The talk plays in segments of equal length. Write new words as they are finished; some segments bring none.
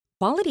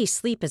Quality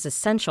sleep is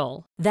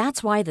essential.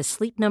 That's why the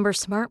Sleep Number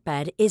Smart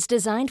Bed is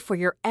designed for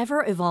your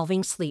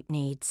ever-evolving sleep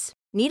needs.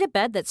 Need a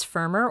bed that's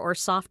firmer or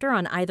softer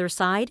on either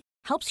side?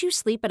 Helps you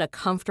sleep at a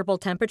comfortable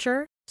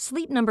temperature?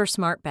 Sleep Number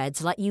Smart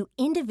Beds let you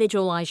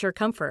individualize your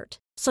comfort,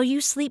 so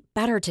you sleep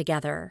better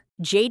together.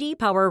 J.D.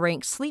 Power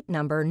ranks Sleep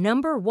Number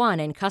number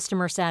 1 in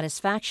customer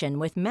satisfaction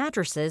with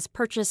mattresses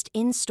purchased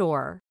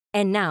in-store.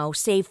 And now,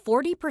 save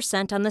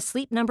 40% on the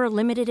Sleep Number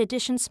Limited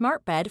Edition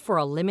Smart Bed for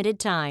a limited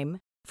time.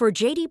 For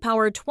J.D.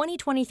 Power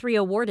 2023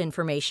 award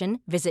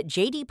information, visit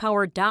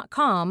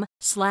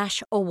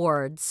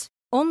jdpower.com/awards.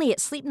 Only at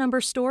Sleep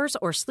Number stores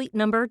or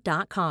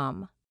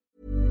sleepnumber.com.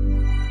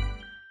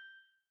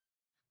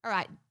 All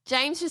right,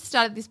 James just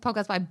started this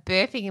podcast by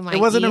burping in my ear.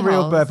 It wasn't a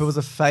real burp. It was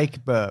a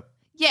fake burp.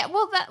 Yeah,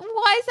 well,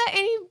 why is that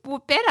any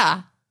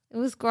better? It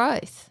was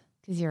gross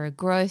because you're a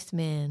gross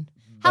man.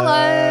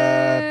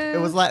 Hello. It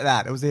was like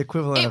that. It was the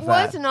equivalent of that.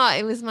 It was not.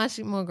 It was much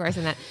more gross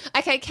than that.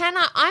 Okay,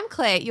 I'm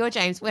Claire. You're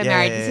James. We're Yeah,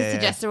 married. yeah, This yeah, is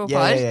Suggestible yeah.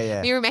 Pod.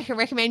 Yeah. Me and Rebecca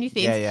recommend you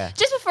things. Yeah.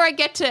 Just before I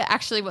get to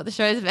actually what the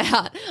show's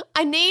about,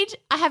 I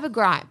have a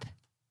gripe.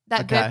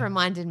 That Okay. burp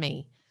reminded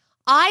me.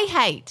 I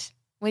hate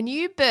when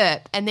you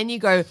burp and then you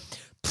go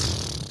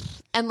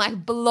and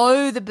like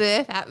blow the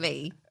burp at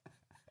me.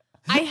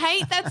 I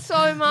hate that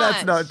so much.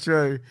 That's not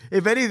true.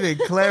 If anything,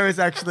 Claire is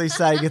actually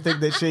saying a thing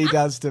that she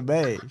does to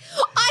me.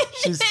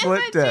 She's never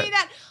flipped do it.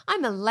 that.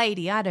 I'm a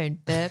lady. I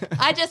don't burp.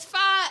 I just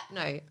fart.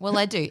 No. Well,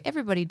 I do.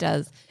 Everybody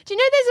does. Do you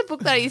know there's a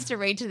book that I used to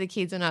read to the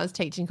kids when I was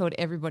teaching called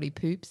Everybody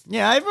Poops?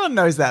 Yeah, everyone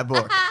knows that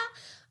book.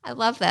 I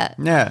love that.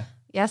 Yeah.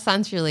 Yeah,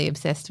 son's really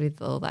obsessed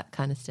with all that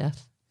kind of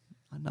stuff.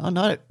 I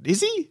know. Is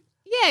he?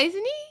 Yeah,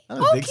 isn't he? I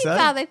don't All think kids so.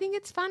 are. They think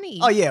it's funny.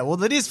 Oh, yeah.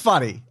 Well, it is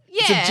funny.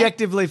 It's Yeah.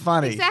 objectively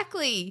funny.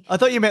 Exactly. I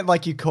thought you meant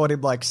like you caught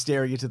him like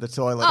staring into the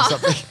toilet or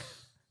something.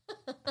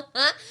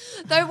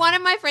 Though one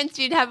of my friends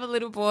did have a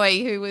little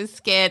boy who was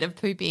scared of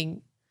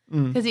pooping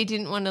because he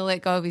didn't want to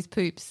let go of his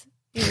poops.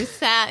 He was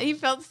sad. He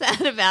felt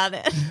sad about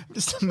it.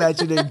 Just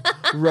imagining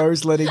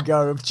Rose letting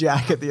go of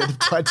Jack at the end of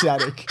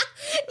Titanic.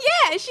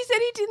 Yeah, she said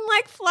he didn't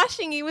like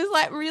flushing. He was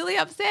like really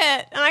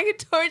upset. And I could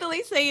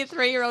totally see a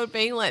 3-year-old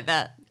being like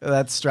that.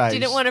 That's strange.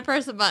 Didn't want to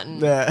press a button.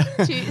 Yeah.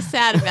 Too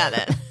sad about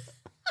it.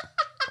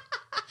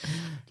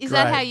 Is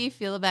that Great. how you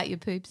feel about your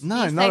poops?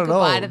 No, you not say at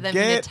goodbye all. to them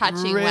in a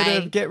touching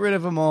way Get rid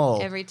of them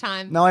all. every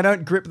time No, I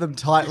don't grip them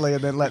tightly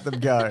and then let them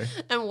go.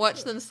 and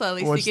watch them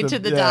slowly Watch sink into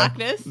them- the yeah.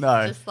 darkness.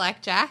 No. Just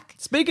like Jack.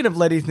 Speaking of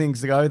letting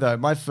things go, though,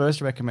 my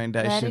first Let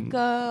recommendation it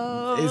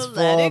go. is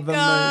Let for it the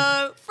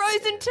go.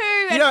 Frozen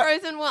 2 and know,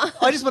 Frozen 1.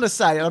 I just want to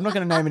say, and I'm not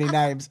going to name any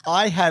names,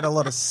 I had a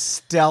lot of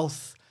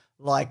stealth,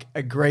 like,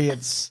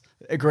 agreements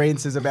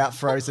about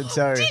Frozen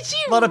 2. Did you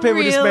A lot of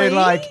people just being really?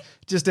 like,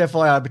 just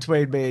FYI,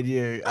 between me and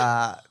you,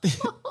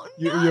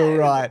 you're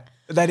right.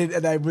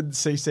 They wouldn't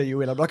CC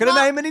you in. I'm not going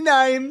to name any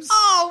names.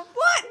 Oh,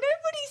 what?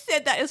 Nobody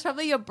said that. It was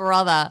probably your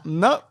brother.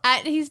 No.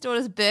 At his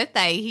daughter's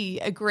birthday, he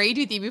agreed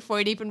with you before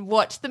he'd even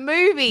watched the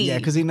movie. Yeah,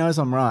 because he knows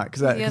I'm right,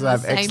 because I You're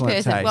have the same excellent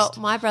person. taste. Well,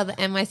 my brother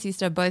and my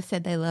sister both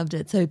said they loved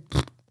it. So,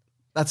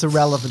 That's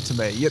irrelevant to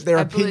me. Their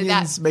I blew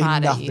that opinions mean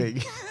fart at you.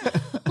 nothing.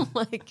 oh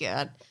my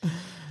God.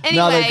 Anyway,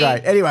 No, they're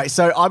great. Anyway,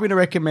 so I'm going to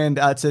recommend,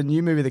 it's a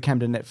new movie that came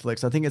to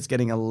Netflix. I think it's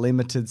getting a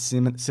limited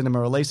cinema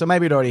release, or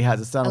maybe it already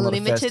has. It's done a lot of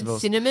limited festivals.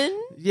 cinnamon?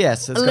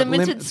 Yes. A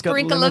limited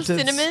sprinkle of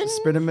cinnamon?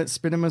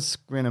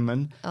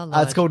 Cinnamon. Oh,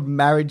 Lord. It's called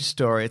Marriage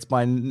Story. It's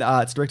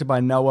directed by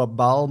Noah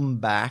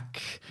Baumbach.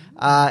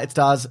 It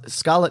stars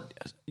Scarlett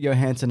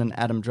Johansson and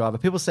Adam Driver.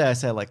 People say I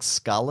say like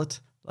Scarlett.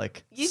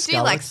 Like You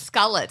Scarlett. do like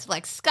skullet.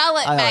 Like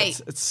skullet, I know,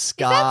 mate. it's Is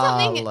that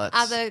something Scarlett.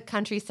 other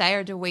countries say,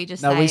 or do we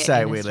just say No, we it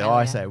say in it weirdly.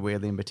 Australia? I say it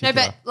weirdly in No,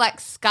 particular. but like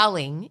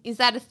sculling, is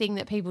that a thing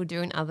that people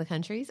do in other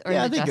countries? Or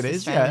Yeah, is I think just it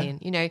is, yeah. Australian?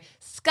 You know,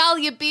 skull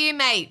your beer,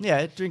 mate.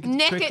 Yeah, drink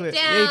Neck quickly. it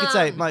Yeah, you could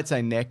say down. might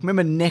say neck.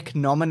 Remember neck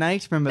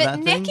nominate? Remember But that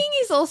thing? necking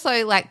is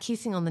also like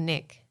kissing on the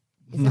neck.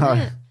 Isn't No.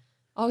 it?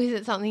 Oh, is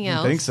it something I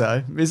else? think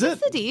so. Is it?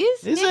 Yes, it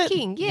is. Is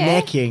necking, it? yeah.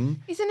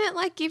 Necking. Isn't it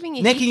like giving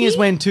a Necking hickey? is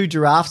when two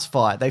giraffes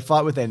fight. They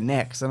fight with their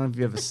necks. I don't know if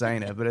you've ever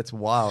seen it, but it's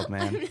wild,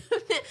 man. Do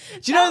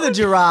you know the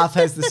giraffe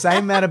has the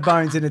same amount of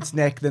bones in its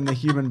neck than the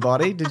human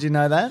body? Did you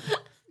know that?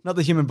 Not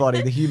the human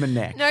body, the human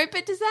neck. No,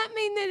 but does that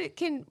mean that it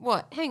can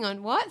what? Hang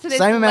on, what? So there's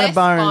Same amount of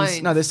less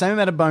bones. No, there's same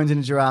amount of bones in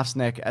a giraffe's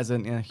neck as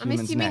in a I'm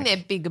human's assuming neck.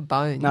 they're bigger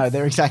bones. No,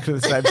 they're exactly the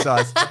same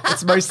size.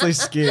 It's mostly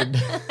skin.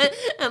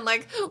 and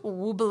like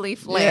wobbly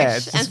flesh. Yeah,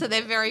 it's and just- so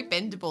they're very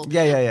bendable.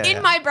 Yeah.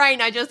 In my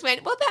brain, I just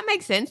went, well, that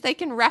makes sense. They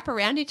can wrap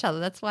around each other.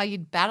 That's why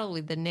you'd battle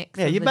with the necks.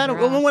 Yeah, of you the battle.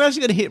 giraffe. Well, what else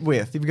you got to hit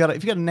with? If you got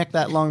a neck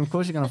that long, of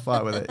course you're going to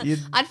fight with it.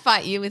 I'd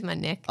fight you with my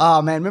neck.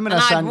 Oh man, remember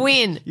And our I'd son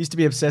win. used to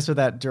be obsessed with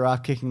that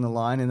giraffe kicking the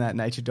lion in that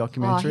nature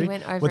documentary.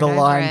 went over where the and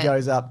over lion it.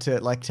 goes up to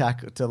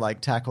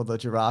tackle the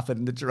giraffe,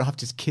 and the giraffe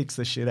just kicks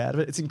the shit out of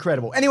it. It's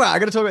incredible. Anyway, I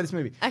got to talk about this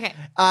movie. Okay.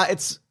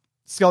 It's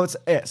Scarlett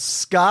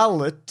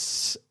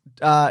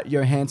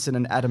Johansson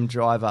and Adam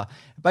Driver.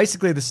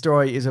 Basically, the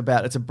story is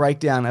about it's a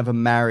breakdown of a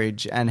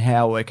marriage and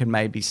how it can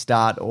maybe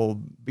start or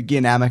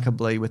begin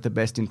amicably with the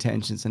best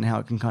intentions, and how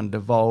it can kind of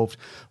devolve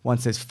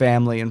once there's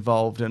family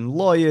involved and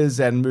lawyers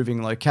and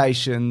moving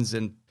locations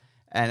and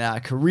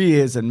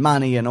careers and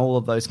money and all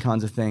of those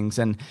kinds of things.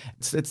 And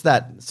it's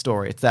that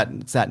story. It's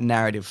that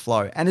narrative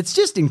flow, and it's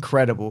just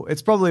incredible.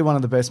 It's probably one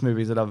of the best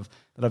movies that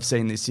I've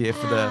seen this year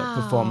for the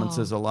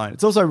performances alone.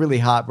 It's also really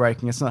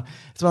heartbreaking. It's one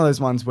of those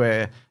ones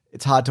where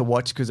it's hard to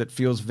watch because it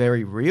feels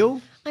very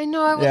real. I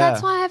know. Well,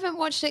 that's why I haven't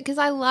watched it, because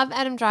I love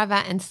Adam Driver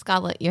and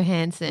Scarlett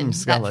Johansson,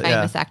 that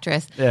famous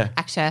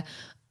actor.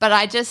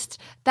 But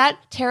that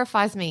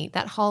terrifies me.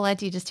 That whole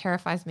idea just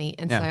terrifies me,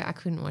 and so I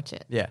couldn't watch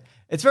it. Yeah.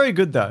 It's very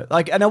good though.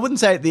 And I wouldn't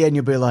say at the end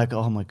you'll be like,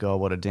 oh my God,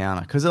 what a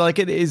downer. Because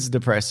it is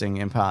depressing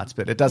in parts,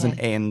 but it doesn't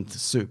end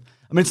soup.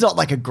 I mean, it's not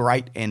like a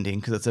great ending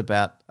because it's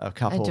about a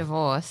couple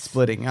divorce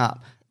splitting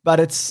up. But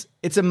it's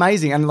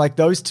amazing. And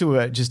those two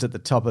are just at the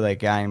top of their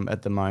game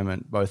at the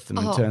moment, both of them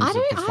in terms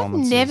of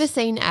performances. I've never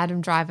seen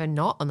Adam Driver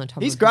not on the top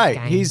of his great.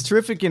 game. He's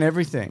terrific in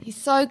everything. He's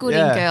so good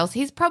in Girls.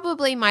 He's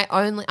probably my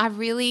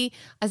only,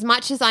 as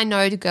much as I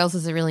know Girls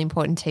is a really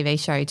important TV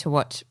show to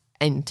watch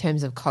in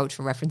terms of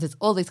cultural references,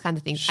 all these kinds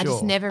of things. Sure. I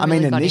just never really got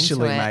into it.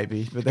 Initially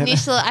maybe. But then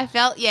initially I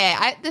felt,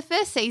 the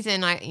first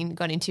season I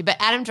got into, but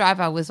Adam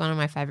Driver was one of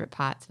my favourite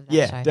parts of that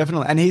show. Yeah,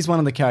 definitely. And he's one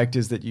of the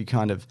characters that you're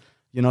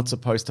not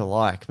supposed to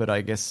like, but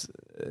I guess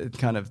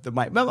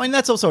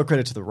that's also a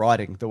credit to the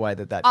writing, the way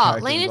that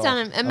character Lena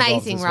Dunham,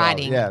 amazing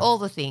writing, all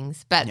the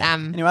things. But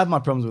anyway, I have my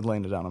problems with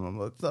Lena Dunham.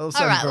 All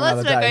right,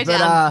 let's not go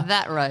down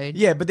that road.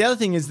 Yeah, but the other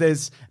thing is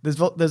there's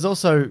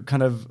also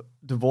kind of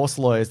divorce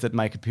lawyers that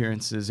make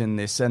appearances in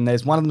this, and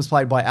there's one of them is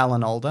played by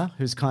Alan Alda,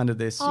 who's kind of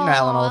this,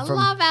 Alan Alda from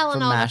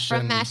MASH.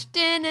 From MASH.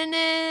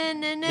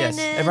 Yes,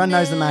 everyone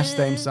knows the MASH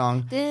theme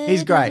song.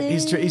 He's great.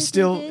 He's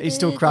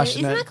still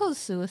crushing it. Isn't that called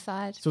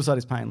Suicide? Suicide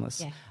is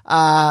Painless.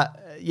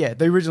 Yeah.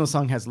 The original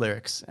song has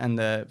lyrics, and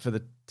for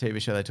the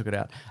TV show they took it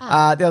out.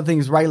 The other thing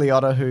is Ray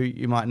Liotta, who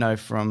you might know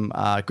from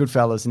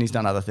Goodfellas, and he's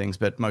done other things,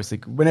 but mostly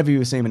whenever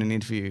you see him in an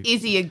interview.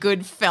 Is he a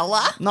good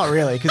fella? Not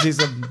really, because he's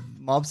a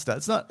mobster.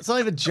 It's not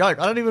even a joke.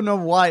 I don't even know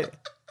why.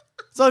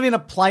 It's not even a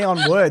play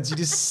on words. You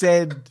just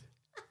said.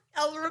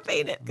 I'll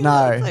repeat it.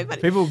 No, so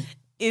people.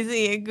 Is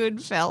he a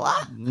good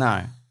fella?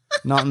 No,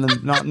 not in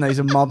he's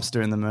a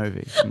mobster in the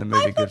movie. In the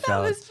movie Goodfellas. That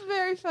was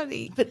very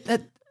funny. But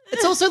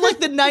it's also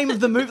the name of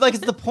the movie. It's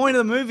the point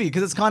of the movie,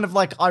 because it's kind of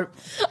Let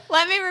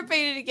me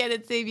repeat it again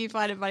and see if you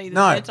find it funny the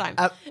third time.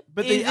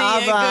 But is the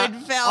other. A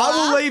good fella? I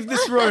will leave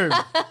this room.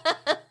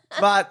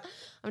 But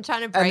I'm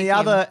trying to break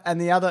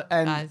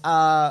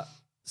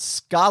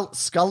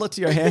Scarlett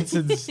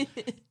Johansson's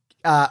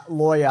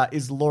lawyer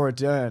is Laura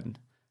Dern.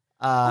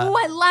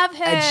 I love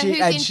her.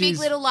 Who's in Big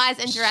Little Lies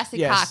and Jurassic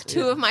Park,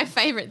 two of my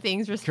favourite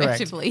things,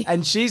 respectively. Correct.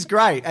 And she's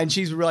great, and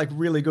she's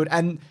really good.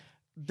 And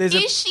is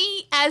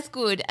she as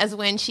good as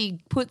when she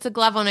puts a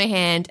glove on her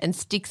hand and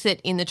sticks it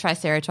in the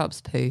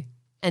Triceratops poo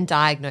and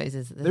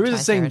diagnoses the There is a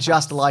scene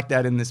just like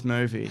that in this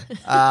movie,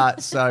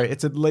 so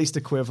it's at least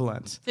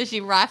equivalent. So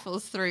she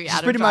rifles through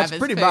Adam Driver's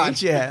pretty poo.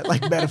 much, yeah,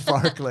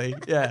 metaphorically,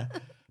 yeah.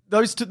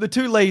 The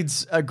two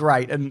leads are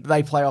great, and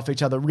they play off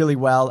each other really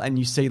well, and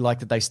you see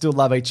that they still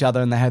love each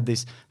other, and they had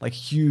this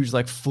huge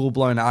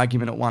full-blown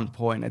argument at one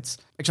point.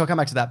 I'll come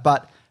back to that,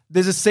 but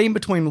there's a scene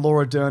between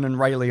Laura Dern and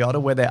Ray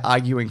Liotta where they're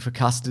arguing for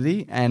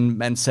custody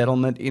and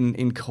settlement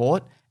in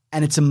court,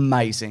 and it's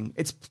amazing.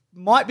 It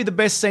might be the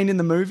best scene in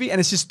the movie,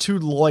 and it's just two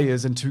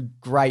lawyers and two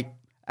great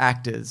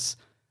actors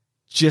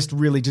just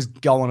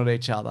going at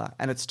each other,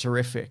 and it's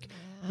terrific.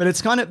 Yeah. But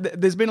it's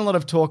there's been a lot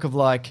of talk of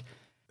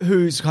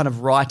who's kind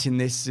of right in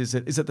this? Is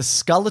it the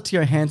Scarlett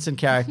Johansson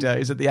character?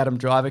 Is it the Adam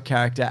Driver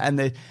character? And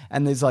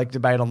there's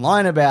debate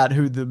online about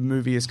who the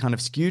movie is kind of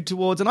skewed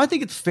towards. And I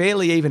think it's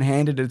fairly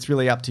even-handed. It's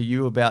really up to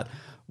you about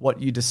what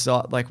you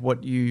decide,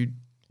 what you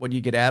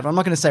get out of it. I'm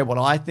not going to say what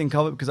I think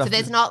of it, because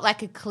there's not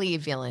a clear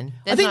villain.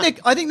 I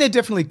think there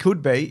definitely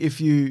could be if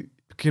you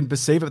can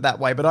perceive it that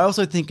way. But I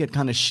also think it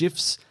kind of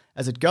shifts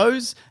as it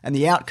goes, and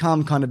the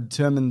outcome kind of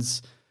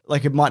determines.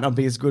 It might not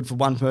be as good for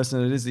one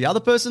person as it is the other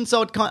person.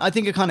 So I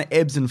think it kind of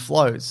ebbs and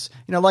flows.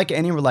 Like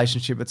any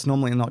relationship, it's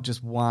normally not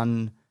just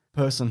one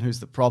person who's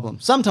the problem.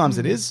 Sometimes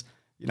it is,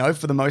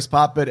 for the most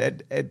part, but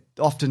it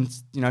often,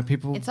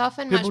 people... It's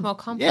often much more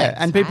complex, yeah,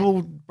 and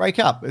people break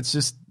up.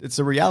 It's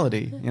a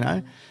reality,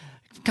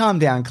 Calm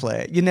down,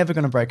 Claire. You're never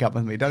going to break up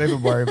with me. Don't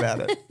even worry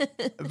about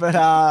it. But...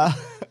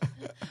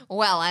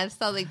 Well, I have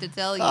something to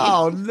tell you.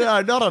 Oh,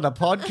 no, not on a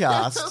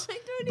podcast. I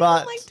don't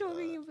even like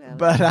talking about it.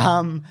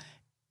 But...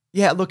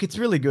 yeah, look, it's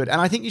really good,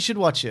 and I think you should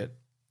watch it.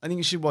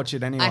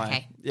 Anyway.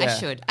 Okay,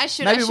 yeah. I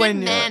should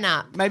man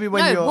up. Maybe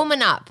when you're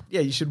woman up.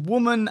 Yeah, you should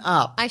woman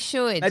up. I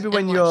should. Maybe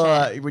when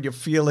you're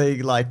feeling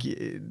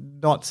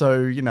not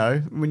so,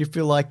 when you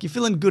feel you're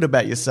feeling good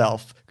about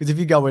yourself. Because if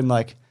you go in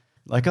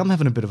I'm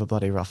having a bit of a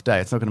bloody rough day,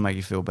 it's not going to make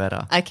you feel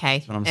better. Okay,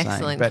 that's what I'm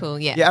excellent, saying. But, cool,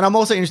 yeah. Yeah, and I'm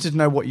also interested to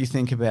know what you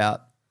think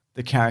about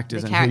the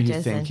characters and who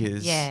you think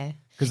is. Yeah.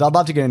 Because I'd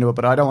love to get into it,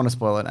 but I don't want to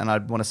spoil it, and I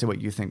want to see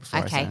what you think before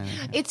I say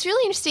anything. It's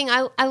really interesting.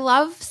 I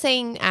love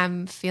seeing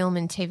film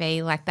and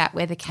TV like that,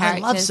 where the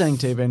characters... I love seeing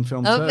TV and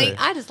film too.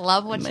 I just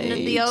love watching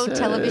the old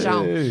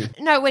television.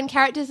 No, when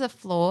characters are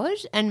flawed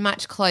and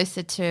much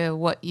closer to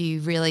what you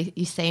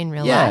see in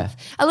real life.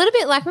 A little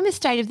bit like, remember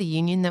State of the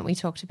Union that we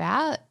talked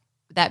about?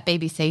 that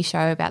BBC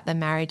show about the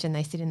marriage and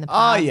they sit in the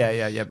pub. Oh,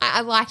 yeah.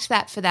 I liked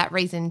that for that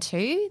reason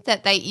too,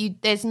 that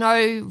there's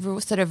no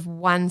sort of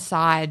one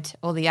side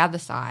or the other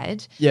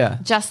side. Yeah.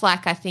 Just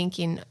like I think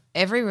in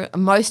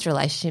most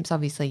relationships,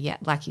 obviously, yeah,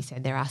 like you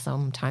said, there are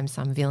sometimes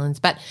some villains,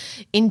 but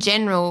in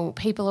general,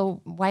 people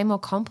are way more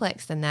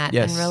complex than that.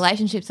 Yes. And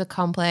relationships are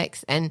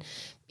complex and,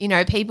 you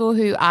know, people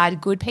who are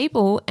good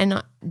people,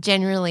 and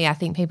generally I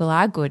think people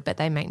are good, but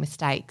they make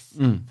mistakes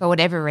for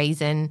whatever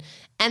reason,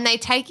 and they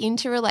take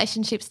into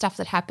relationships stuff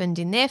that happened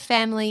in their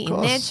family,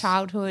 in their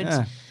childhood.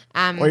 Yeah.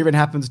 Or even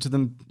happens to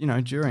them, you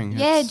know, during.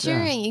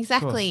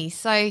 Exactly.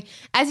 So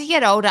as you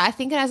get older, I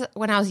think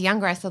when I was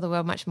younger, I saw the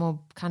world much more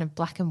kind of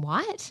black and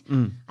white,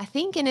 I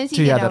think. And as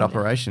you get older. That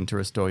operation to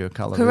restore your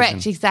colour Correct,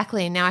 vision.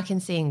 exactly. And now I can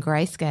see in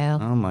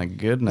grayscale. Oh, my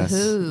goodness.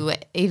 Ooh,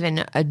 even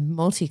a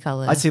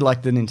multicolour. I see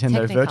like the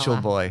Nintendo Virtual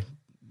Boy.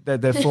 There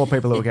are 4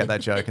 people who will get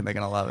that joke and they're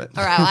going to love it.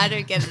 All right, well, I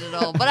don't get it at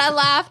all. But I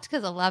laughed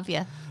because I love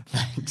you.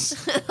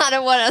 Thanks. I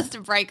don't want us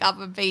to break up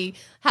and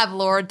have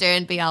Laura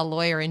Dern be our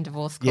lawyer in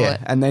divorce court. Yeah,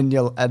 and then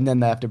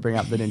they have to bring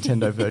up the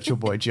Nintendo Virtual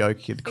Boy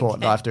joke in court,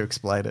 and I have to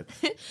explain it.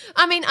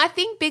 I mean, I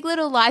think Big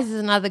Little Lies is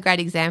another great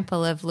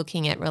example of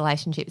looking at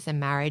relationships and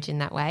marriage in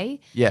that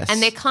way. Yes,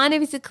 and they're kind of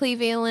physically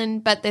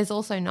villain, but there's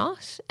also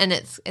not, and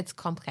it's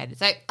complicated.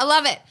 So I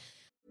love it.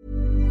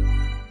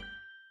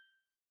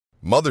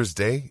 Mother's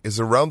Day is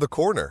around the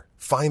corner.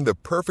 Find the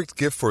perfect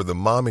gift for the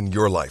mom in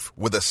your life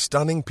with a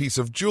stunning piece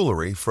of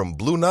jewelry from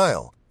Blue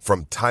Nile.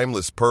 From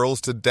timeless pearls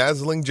to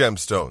dazzling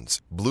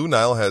gemstones, Blue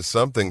Nile has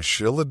something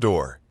she'll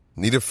adore.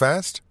 Need it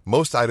fast?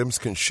 Most items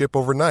can ship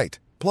overnight.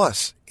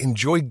 Plus,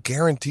 enjoy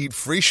guaranteed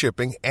free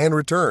shipping and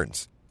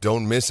returns.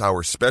 Don't miss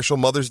our special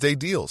Mother's Day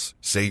deals.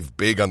 Save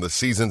big on the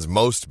season's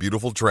most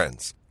beautiful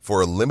trends.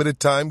 For a limited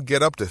time,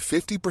 get up to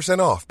 50%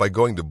 off by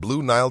going to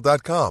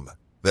BlueNile.com.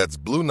 That's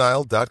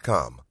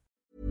BlueNile.com.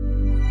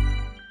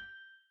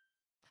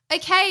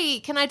 Okay,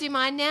 can I do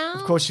mine now?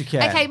 Of course you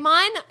can. Okay,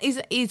 mine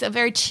is a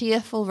very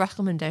cheerful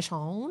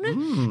recommendation.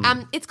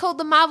 It's called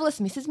The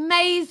Marvelous Mrs.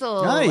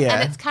 Maisel. Oh, yeah.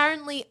 And it's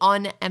currently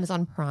on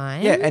Amazon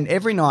Prime. Yeah, and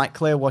every night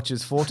Claire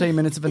watches 14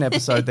 minutes of an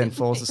episode, then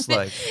falls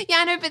asleep. Yeah,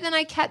 I know, but then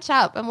I catch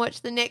up and watch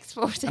the next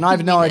 14 And I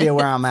have no idea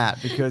where I'm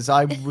at because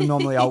I'll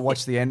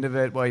watch the end of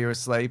it while you're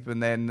asleep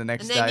and then the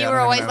next day. And then you were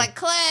always like,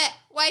 Claire,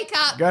 wake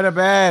up. Go to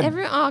bed.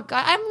 Oh,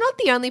 God. I'm not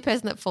the only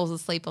person that falls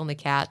asleep on the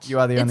couch. You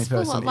are the only person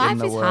in the world.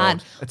 Life is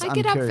hard. It's I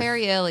get up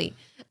very early.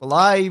 Well,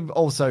 I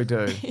also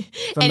do,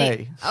 for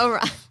me. All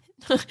right.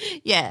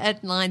 Yeah,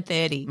 at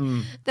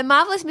 9:30. The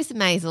Marvelous Mrs.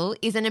 Maisel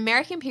is an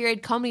American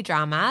period comedy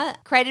drama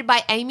created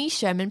by Amy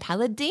Sherman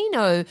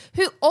Palladino,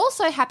 who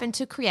also happened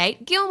to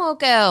create Gilmore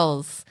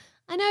Girls.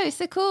 I know,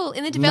 so cool.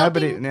 In the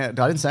developing... I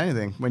didn't say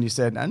anything when you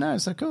said, I know,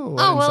 so cool.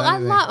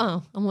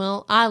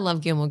 I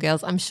love Gilmore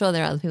Girls. I'm sure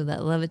there are other people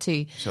that love it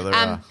too. Sure there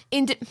are.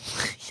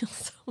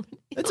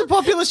 It's a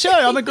popular show.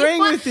 I'm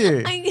agreeing with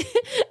you.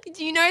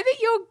 Do you know that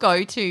your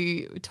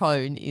go-to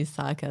tone is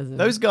sarcasm?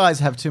 Those guys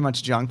have too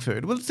much junk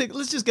food. Well,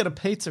 let's just get a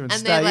pizza and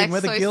stay in.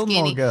 We're the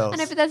Gilmore Girls. I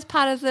know, but that's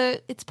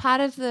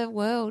part of the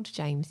world,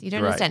 James. You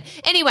don't understand.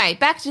 Anyway,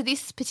 back to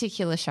this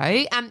particular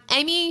show.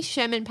 Amy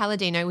Sherman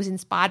Palladino was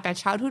inspired by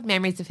childhood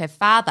memories of her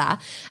father,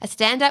 a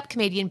stand-up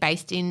comedian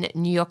based in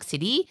New York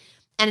City,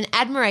 and an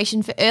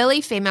admiration for early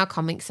female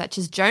comics such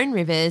as Joan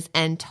Rivers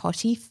and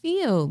Tottie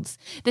Fields.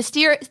 The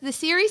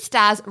series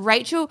stars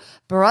Rachel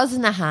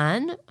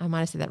Brosnahan, I might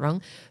have said that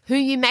wrong, who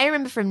you may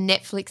remember from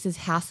Netflix's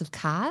House of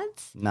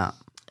Cards. No.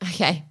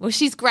 Okay, well,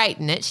 she's great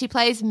in it. She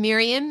plays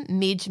Miriam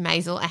Midge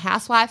Maisel, a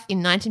housewife in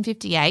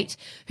 1958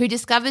 who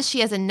discovers she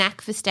has a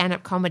knack for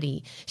stand-up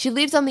comedy. She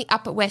lives on the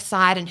Upper West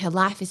Side and her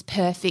life is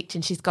perfect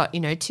and she's got,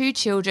 2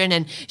 children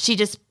and she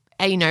just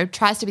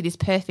tries to be this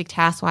perfect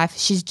housewife.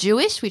 She's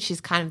Jewish, which is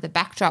kind of the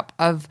backdrop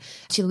of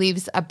she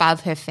lives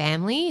above her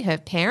family, her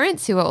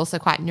parents, who are also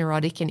quite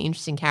neurotic and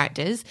interesting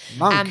characters.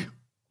 Monk.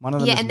 One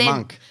of them is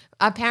Monk.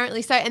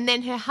 Apparently so. And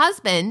then her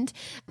husband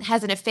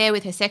has an affair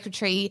with her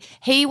secretary.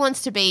 He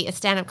wants to be a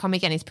stand-up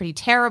comic and is pretty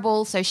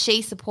terrible, so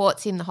she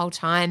supports him the whole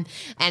time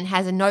and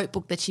has a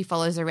notebook that she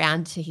follows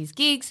around to his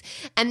gigs.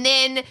 And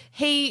then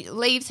he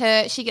leaves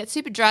her. She gets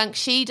super drunk.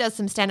 She does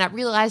some stand-up,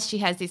 realizes she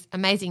has this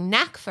amazing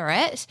knack for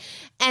it.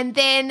 And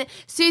then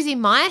Susie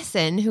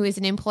Meyerson, who is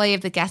an employee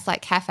of the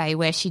Gaslight Cafe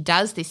where she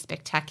does this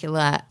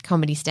spectacular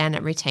comedy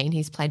stand-up routine,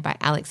 who's played by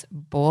Alex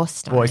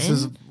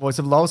Borstein. Voice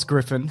of Lois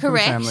Griffin.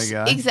 Correct. From Family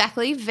Guy.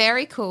 Exactly. Very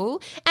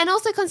cool. And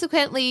also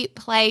consequently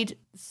played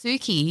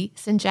Suki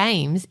St.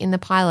 James in the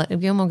pilot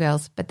of Gilmore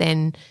Girls, but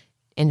then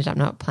ended up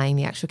not playing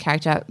the actual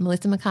character.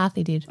 Melissa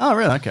McCarthy did. Oh,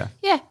 really? Okay.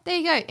 Yeah, there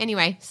you go.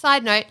 Anyway,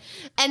 side note.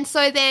 And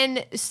so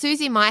then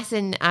Susie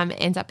Meyerson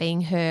ends up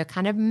being her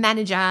kind of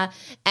manager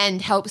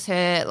and helps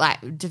her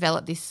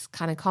develop this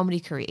kind of comedy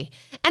career.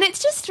 And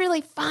it's just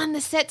really fun.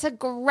 The sets are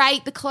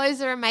great. The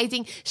clothes are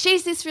amazing.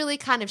 She's this really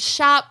kind of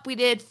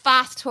sharp-witted,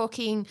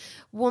 fast-talking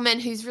woman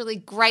who's really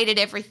great at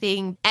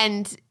everything.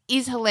 And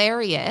is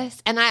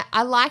hilarious. And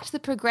I liked the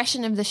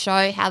progression of the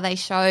show, how they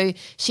show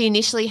she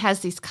initially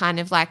has this kind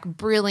of like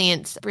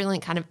brilliant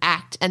kind of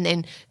act and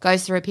then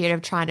goes through a period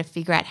of trying to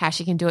figure out how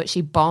she can do it.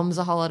 She bombs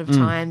a whole lot of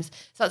times.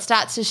 So it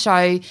starts to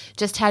show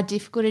just how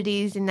difficult it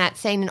is in that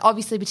scene. And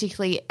obviously,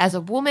 particularly as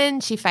a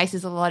woman, she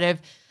faces a lot of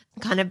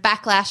kind of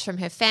backlash from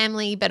her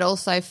family, but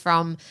also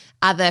from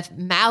other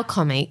male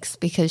comics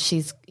because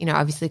she's, you know,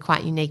 obviously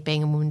quite unique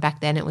being a woman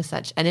back then. It was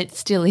such, and it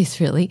still is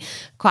really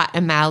quite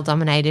a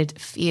male-dominated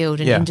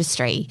field and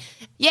industry.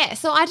 Yeah,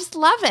 so I just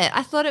love it.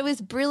 I thought it was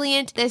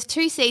brilliant. There's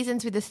 2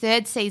 seasons with the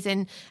 3rd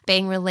season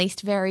being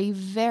released very,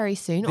 very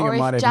soon. I think or it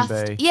might if even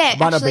just, be. Yeah, it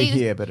might actually, not be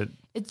here, but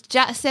it's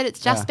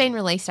just been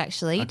released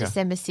actually,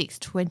 December 6,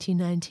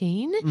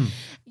 2019.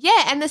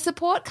 Yeah, and the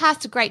support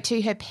cast are great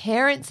too. Her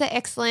parents are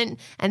excellent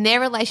and their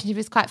relationship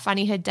is quite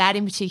funny. Her dad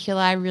in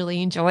particular I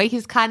really enjoy.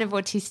 He's kind of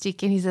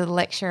autistic and he's a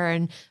lecturer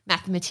and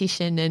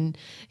mathematician and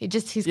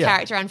his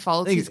character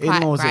unfolds. I think he's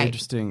quite in-laws great. are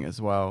interesting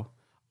as well.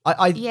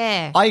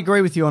 I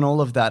agree with you on all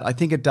of that. I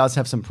think it does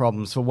have some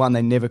problems. For one,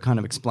 they never kind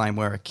of explain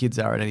where her kids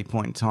are at any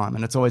point in time,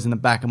 and it's always in the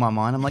back of my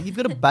mind. I'm like, you've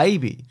got a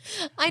baby.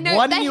 I know.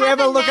 Why didn't you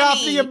ever look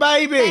after your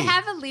baby? They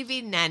have a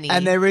live-in nanny.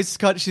 And there is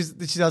she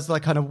does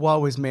like kind of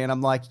woe is me, and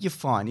I'm like, you're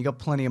fine. You got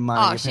plenty of money.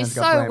 Oh, your she's parents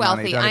got plenty so of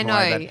money.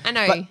 wealthy. Don't I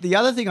know. But the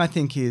other thing I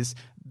think is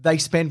they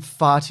spend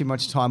far too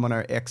much time on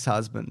her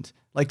ex-husband.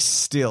 Like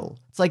still.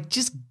 It's like,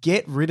 just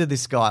get rid of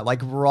this guy. Like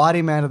write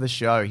him out of the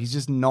show. He's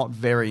just not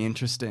very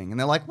interesting. And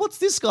they're like, what's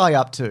this guy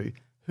up to?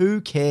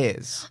 Who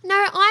cares? No,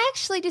 I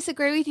actually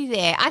disagree with you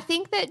there. I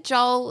think that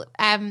Joel,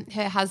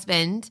 her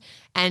husband,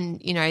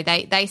 and, you know,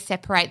 they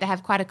separate. They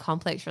have quite a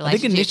complex relationship.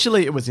 I think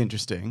initially it was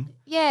interesting.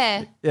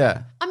 Yeah.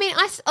 Yeah. I mean,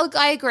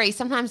 I agree.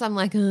 Sometimes I'm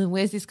like,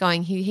 where's this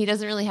going? He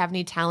doesn't really have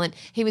any talent.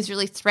 He was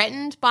really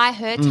threatened by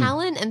her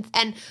talent.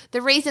 And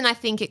the reason I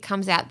think it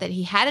comes out that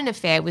he had an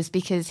affair was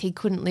because he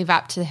couldn't live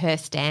up to her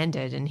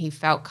standard and he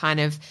felt kind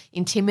of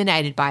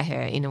intimidated by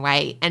her in a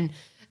way.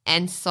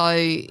 And so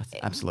that's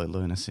absolute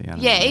lunacy.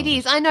 It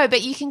is. I know,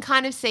 but you can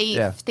kind of see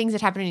things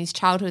that happened in his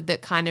childhood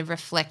that kind of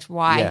reflect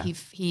why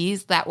he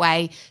is that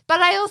way.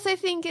 But I also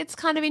think it's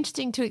kind of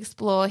interesting to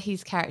explore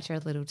his character a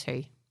little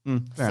too.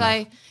 Fair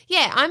enough.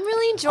 I'm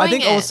really enjoying it. I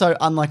think also,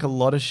 unlike a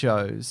lot of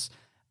shows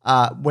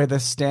where the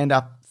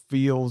stand-up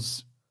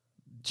feels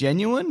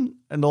genuine,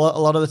 and a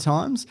lot of the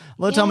times,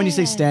 when you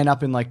see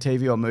stand-up in like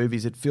TV or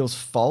movies, it feels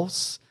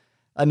false.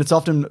 And it's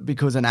often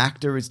because an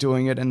actor is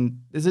doing it, and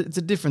it's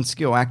a different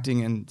skill.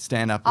 Acting and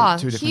stand-up are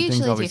 2 different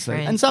things, obviously.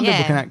 Different. And some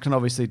people can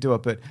obviously do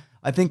it, but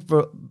I think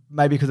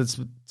maybe because it's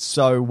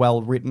so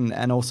well written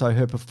and also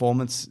her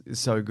performance is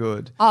so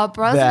good. Oh,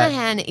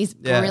 Brosnahan is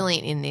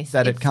brilliant in this.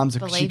 That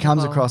she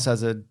comes across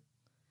as an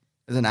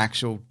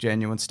actual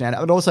genuine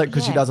stand-up, but also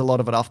because she does a lot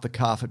of it off the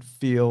cuff. It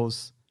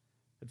feels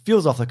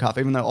off the cuff,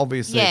 even though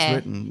obviously it's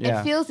written.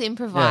 Yeah. It feels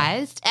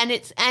improvised.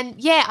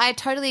 Yeah. I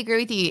totally agree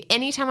with you.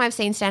 Anytime I've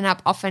seen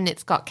stand-up, often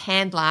it's got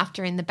canned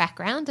laughter in the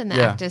background and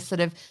the actor sort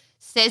of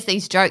says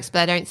these jokes,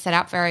 but they don't set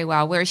up very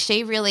well, whereas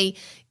she really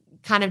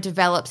kind of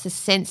develops a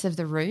sense of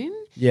the room.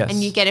 Yes.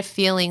 And you get a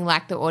feeling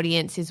like the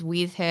audience is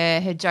with her.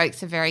 Her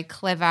jokes are very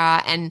clever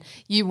and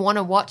you want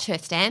to watch her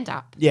stand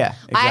up. Yeah,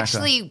 exactly. I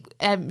actually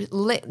am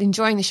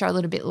enjoying the show a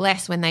little bit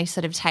less when they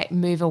sort of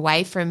move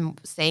away from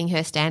seeing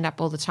her stand up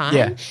all the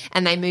time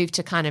and they move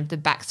to kind of the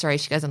backstory.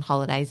 She goes on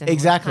holidays. And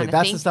exactly. Kind of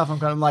That's thing. the stuff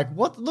I'm like,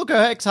 what? Look, her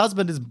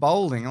ex-husband is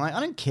bowling. I'm like,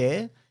 I don't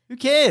care. Who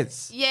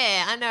cares?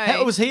 Yeah, I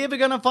know. Was he ever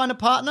going to find a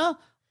partner?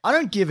 I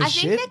don't give a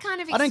shit. Think they're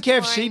kind of I don't care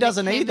if she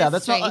doesn't either.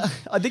 That's what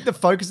I think the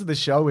focus of the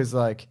show is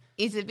like.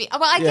 Is it?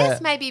 Well, I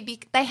guess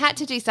maybe they had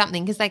to do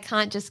something because they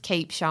can't just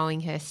keep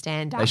showing her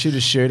stand up. They should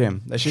just shoot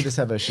him. They should just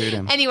have her shoot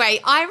him. Anyway,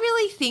 I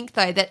really think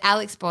though that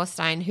Alex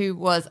Borstein, who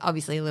was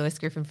obviously Lewis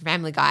Griffin from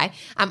Family Guy,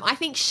 I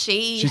think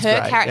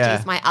her character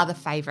is my other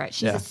favourite.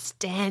 She's a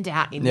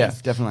standout in this.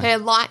 Yeah, definitely. Her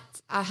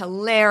lights are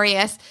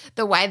hilarious.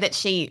 The way that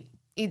she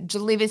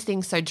delivers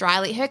things so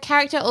dryly. Her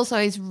character also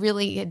is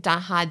really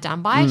hard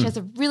done by. She has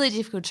a really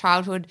difficult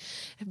childhood,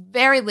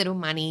 very little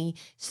money,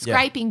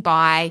 scraping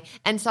by.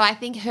 And so I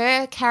think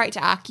her character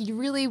arc, you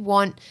really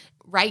want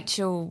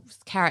Rachel's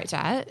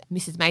character,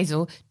 Mrs.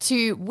 Maisel,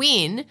 to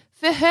win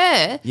for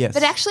her,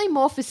 but actually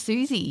more for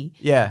Susie.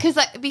 Yeah.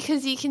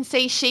 Because you can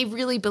see she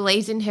really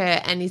believes in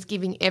her and is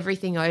giving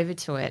everything over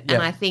to it. Yeah.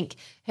 And I think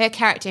her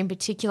character in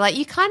particular,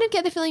 you kind of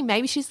get the feeling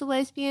maybe she's the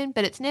lesbian,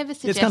 but it's never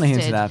suggested. It's kind of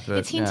hinted at.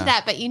 It's hinted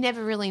at, but you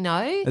never really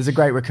know. There's a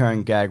great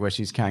recurring gag where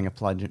she's carrying a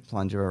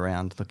plunger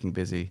around looking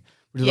busy.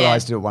 Which is what I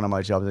used to do at one of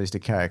my jobs. I used to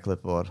carry a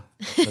clipboard.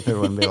 So people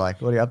wouldn't be like,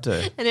 what are you up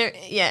to? And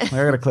I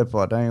got a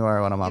clipboard. Don't you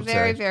worry what I'm up to.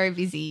 Very, very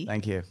busy.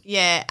 Thank you.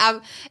 Yeah.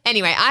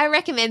 Anyway, I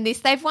recommend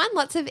this. They've won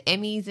lots of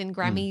Emmys and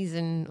Grammys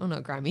and,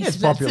 not Grammys. Yeah, it's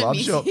popular, I'm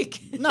sure.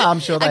 No, I'm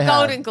sure they have.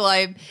 A Golden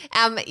Globe.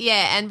 And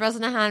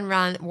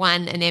Brosnahan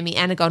won an Emmy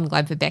and a Golden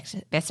Globe for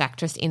Best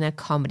Actress in a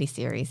comedy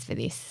series for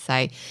this.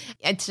 So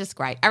it's just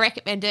great. I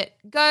recommend it.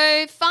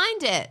 Go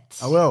find it.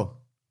 I will.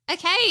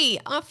 Okay,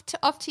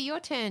 off to your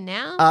turn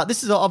now. I've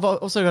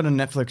also got a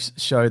Netflix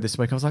show this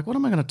week. I was like, what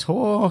am I going to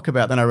talk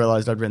about? Then I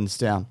realized I'd written this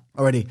down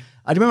already.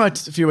 I remember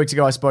a few weeks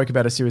ago I spoke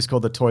about a series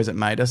called The Toys That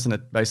Made Us, and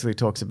it basically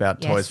talks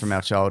about toys from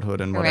our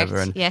childhood and whatever,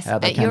 and how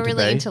they came you're to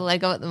really be. into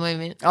Lego at the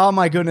moment. Oh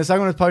my goodness! I'm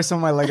going to post some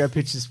of my Lego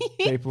pictures.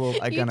 People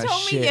are going to shit. You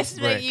told me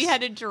yesterday bricks. you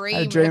had a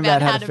dream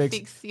about how to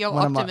fix your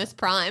Optimus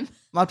Prime.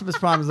 Optimus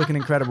Prime is looking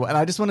incredible, and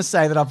I just want to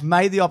say that I've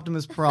made the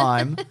Optimus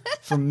Prime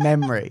from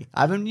memory.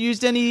 I haven't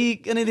used any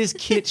of this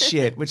kit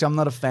shit, which I'm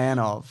not a fan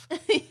of.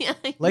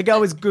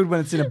 Lego is good when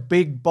it's in a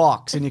big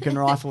box and you can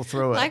rifle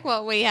through it. Like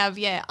what we have,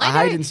 yeah.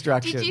 I hate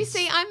instructions. Did you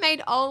see I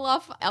made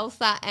Olaf,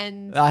 Elsa,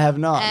 and... I have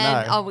not,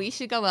 no. Oh, we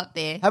should go up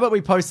there. How about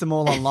we post them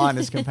all online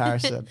as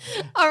comparison?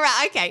 All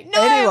right, okay.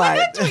 No, anyway. We're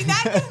not doing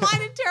that because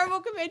mine are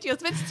terrible compared to yours.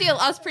 But still,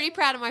 I was pretty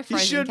proud of my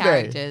Frozen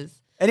characters.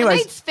 Anyways.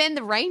 I made Sven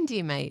the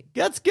reindeer, mate.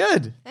 That's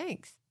good.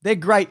 Thanks. They're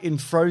great in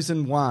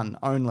Frozen 1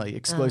 only,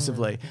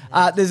 exclusively.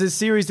 There's a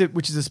series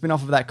which is a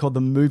spin-off of that called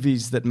The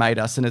Movies That Made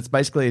Us, and it's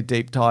basically a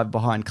deep dive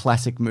behind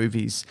classic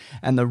movies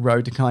and the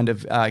road to kind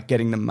of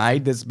getting them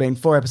made. There's been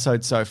 4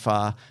 episodes so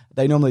far.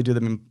 They normally do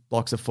them in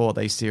blocks of 4,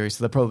 these series,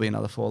 so there'll probably be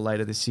another 4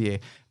 later this year.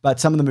 But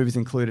some of the movies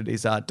included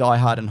is Die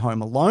Hard and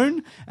Home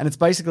Alone, and it's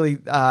basically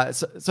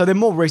so they're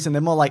more recent.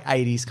 They're more like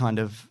 80s kind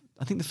of.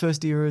 I think the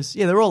first eras,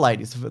 they're all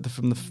 80s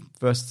from the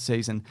first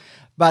season,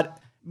 but.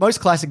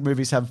 Most classic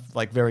movies have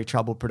like very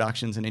troubled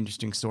productions and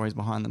interesting stories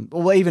behind them.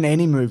 Or even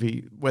any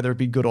movie, whether it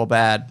be good or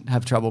bad,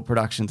 have troubled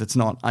productions. It's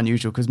not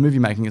unusual because movie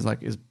making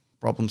is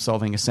problem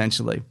solving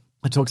essentially.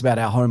 It talks about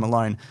how Home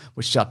Alone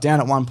was shut down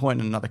at one point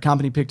and another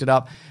company picked it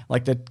up.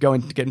 Like they're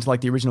going to get into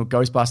like the original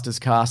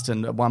Ghostbusters cast,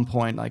 and at one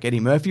point like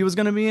Eddie Murphy was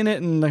going to be in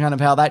it, and kind of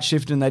how that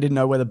shifted, and they didn't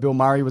know whether Bill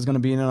Murray was going to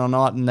be in it or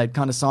not, and they'd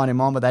kind of sign him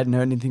on, but they hadn't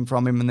heard anything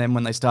from him, and then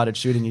when they started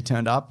shooting he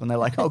turned up and they're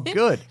like, oh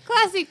good.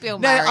 Classic Bill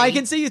Murray. Now I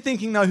can see you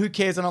thinking, no, who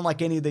cares? I don't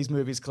like any of these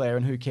movies, Claire,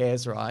 and who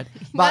cares, right?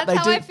 But That's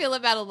how I feel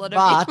about a lot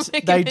of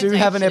But they do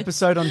have an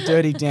episode on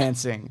Dirty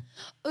Dancing.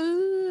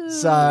 Ooh.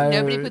 So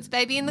nobody puts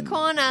baby in the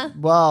corner.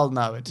 Well,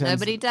 no,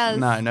 nobody does.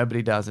 No,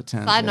 nobody does. It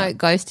turns. Side note: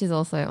 Ghost is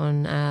also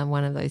on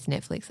one of those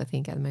Netflix, I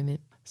think, at the moment.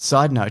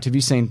 Side note: have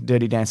you seen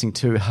Dirty Dancing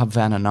 2: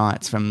 Havana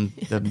Nights from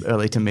the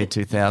early to mid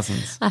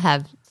 2000s? I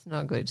have. It's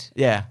not good.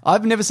 Yeah,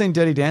 I've never seen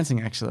Dirty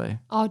Dancing actually.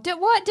 Oh,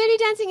 what? Dirty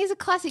Dancing is a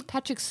classic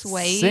Patrick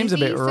Swayze. Seems a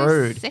bit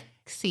rude.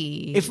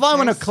 Sexy. If I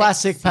want a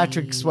classic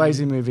Patrick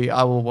Swayze movie,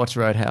 I will watch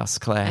Roadhouse,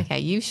 Claire. Okay,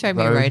 you showed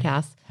me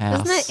Roadhouse.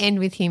 Doesn't that end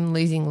with him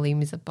losing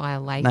limbs by a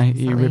lake? No,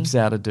 he rips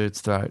out a dude's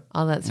throat.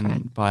 Oh, that's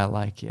right. By a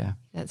lake, yeah.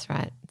 That's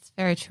right. It's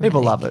very true.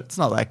 People love it. It's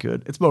not that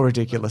good. It's more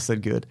ridiculous than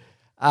good.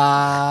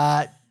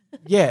 Yeah,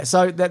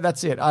 so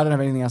that's it. I don't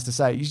have anything else to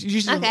say.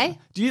 Okay.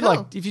 Do you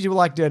like, if you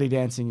like Dirty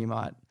Dancing, you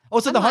might.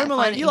 Also, the Home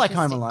Alone. You like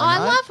Home Alone, I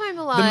right? love Home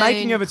Alone. The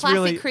making of it's classic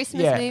really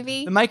Christmas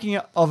movie. The making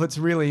of it's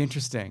really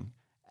interesting.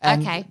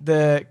 And okay.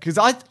 Because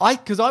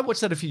I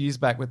watched that a few years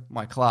back with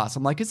my class.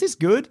 I'm like, is this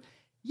good?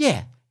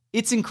 Yeah.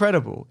 It's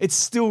incredible. It's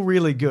still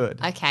really good.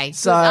 Okay.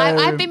 So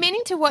I've been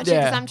meaning to watch it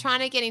because I'm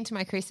trying to get into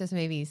my Christmas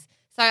movies.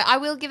 So I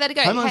will give that a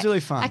go. Home Alone's really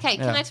fun. Okay,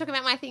 can I talk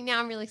about my thing now?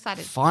 I'm really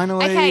excited.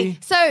 Finally. Okay,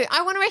 so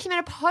I want to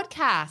recommend a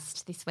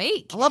podcast this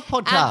week. I love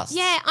podcasts.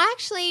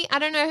 I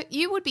don't know.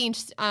 You would be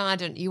interested.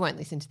 You won't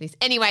listen to this.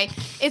 Anyway,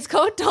 it's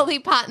called Dolly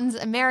Parton's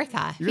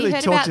America. You really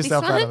talked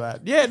yourself out of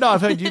that. Yeah, no,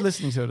 I've heard you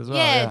listening to it as well.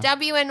 Yeah,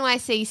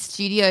 WNYC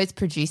Studios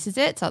produces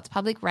it, so it's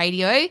public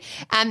radio.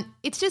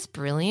 It's just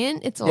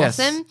brilliant. It's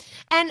awesome. Yes.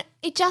 And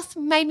it just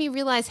made me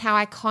realize how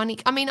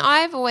iconic. I mean,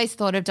 I've always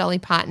thought of Dolly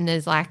Parton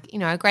as like,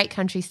 a great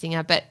country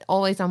singer, but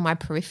always on my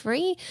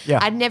periphery. Yeah.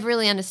 I'd never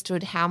really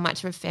understood how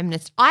much of a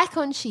feminist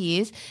icon she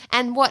is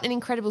and what an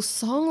incredible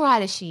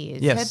songwriter she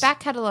is. Yes. Her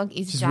back catalogue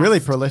is she's really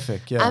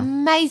prolific. Yeah.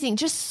 Amazing.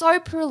 Just so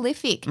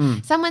prolific.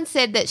 Someone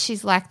said that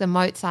she's like the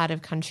Mozart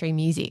of country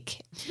music,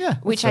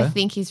 which I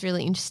think is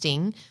really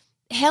interesting.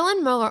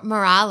 Helen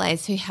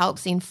Morales, who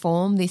helps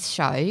inform this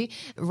show,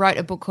 wrote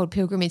a book called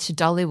Pilgrimage to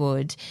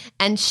Dollywood,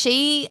 and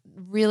she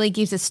really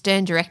gives a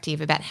stern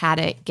directive about how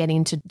to get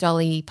into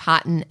Dolly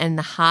Parton and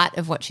the heart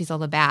of what she's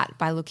all about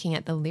by looking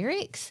at the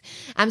lyrics.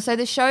 So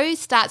the show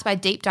starts by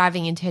deep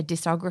diving into her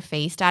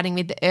discography, starting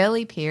with the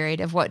early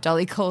period of what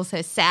Dolly calls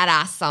her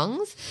sad-ass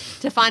songs,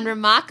 to find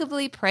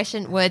remarkably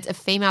prescient words of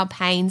female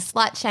pain,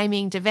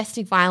 slut-shaming,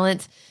 domestic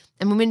violence,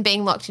 and women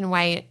being locked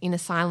away in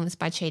asylums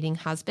by cheating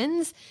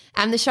husbands.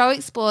 The show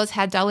explores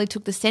how Dolly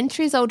took the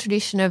centuries-old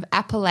tradition of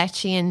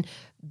Appalachian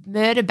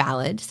murder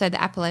ballad, so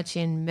the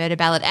Appalachian murder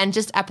ballad and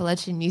just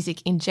Appalachian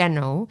music in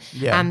general,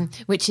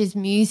 which is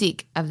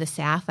music of the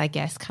South, I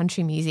guess,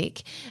 country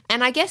music.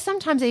 And I guess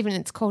sometimes even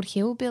it's called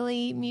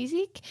hillbilly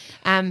music.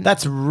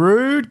 That's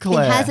rude,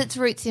 Claire. It has its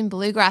roots in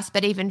bluegrass,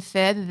 but even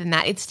further than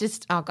that, it's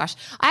just, oh gosh.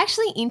 I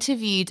actually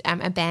interviewed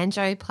a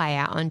banjo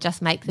player on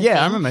Just Make the Thing.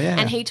 I remember,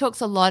 And he talks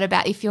a lot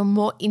about, if you're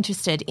more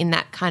interested in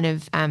that kind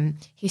of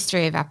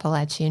history of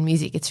Appalachian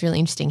music, it's really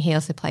interesting. He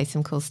also plays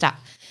some cool stuff.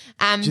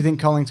 Do you think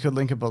Collings could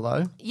link it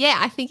below? Yeah,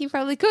 I think he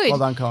probably could. Well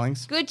done,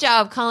 Collings. Good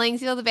job,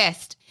 Collings. You're the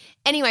best.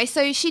 Anyway,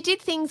 so she did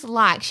things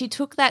like she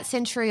took that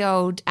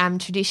century-old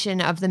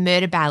tradition of the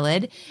murder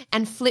ballad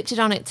and flipped it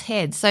on its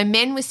head. So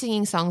men were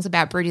singing songs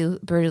about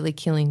brutally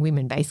killing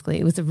women, basically.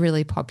 It was a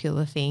really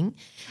popular thing.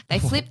 They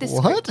flipped the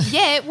script.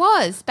 Yeah, it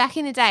was. Back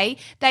in the day,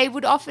 they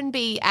would often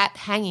be at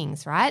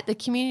hangings, right? The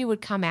community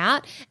would come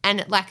out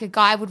and like a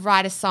guy would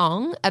write a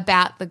song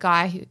about the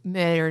guy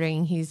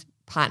murdering his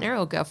partner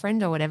or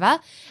girlfriend or whatever,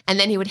 and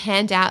then he would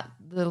hand out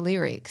the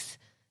lyrics.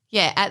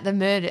 Yeah, at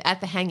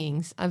the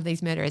hangings of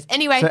these murderers.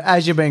 Anyway. So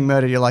as you're being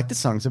murdered, you're like, this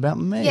song's about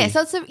me. Yeah,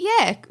 so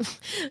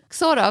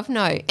sort of,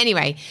 no.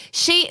 Anyway,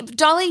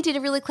 Dolly did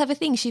a really clever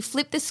thing. She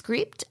flipped the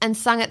script and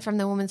sung it from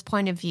the woman's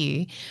point of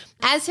view.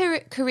 As her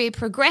career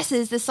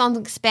progresses, the songs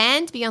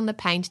expand beyond the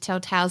pain to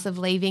tell tales of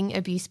leaving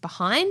abuse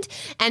behind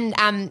and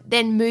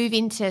then move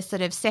into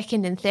sort of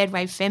second and third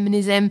wave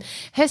feminism.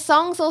 Her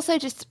songs also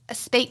just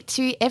speak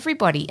to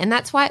everybody, and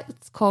that's why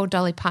it's called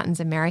Dolly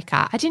Parton's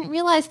America. I didn't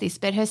realise this,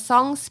 but her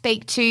songs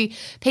speak to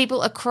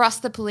people across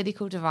the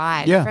political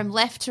divide, from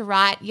left to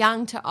right,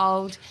 young to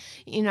old,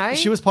 you know.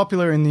 She was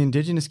popular in the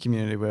Indigenous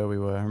community where we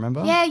were,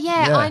 remember?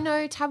 Yeah. I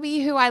know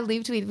Tubby, who I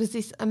lived with, was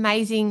this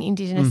amazing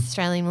Indigenous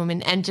Australian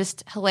woman and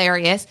just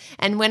hilarious.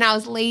 And when I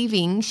was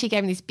leaving, she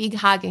gave me this big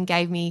hug and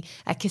gave me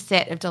a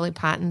cassette of Dolly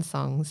Parton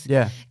songs.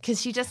 Yeah.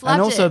 Because she just loved it.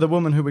 And also the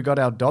woman who we got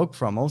our dog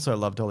from also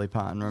loved Dolly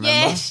Parton, remember?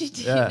 Yeah, she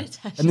did. Yeah.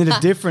 And in a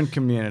different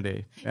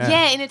community.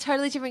 Yeah, in a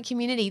totally different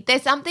community.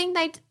 There's something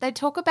they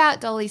talk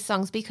about Dolly's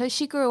songs because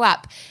she grew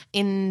up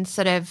in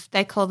sort of,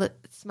 they call it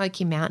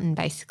Smoky Mountain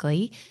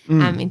basically,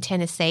 in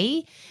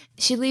Tennessee.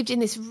 She lived in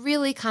this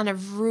really kind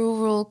of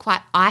rural,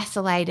 quite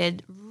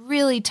isolated,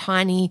 really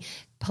tiny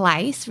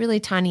place, really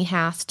tiny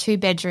house,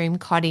 2-bedroom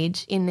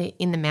cottage in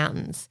the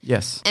mountains.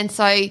 Yes. And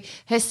so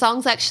her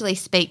songs actually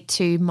speak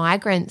to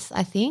migrants,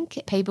 I think,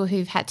 people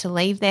who've had to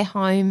leave their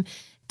home,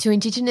 to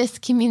Indigenous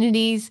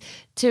communities,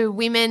 to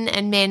women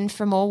and men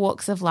from all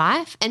walks of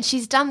life. And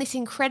she's done this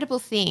incredible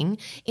thing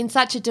in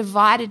such a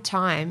divided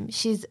time.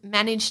 She's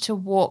managed to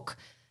walk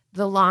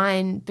the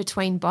line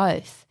between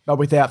both. But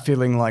without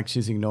feeling like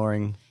she's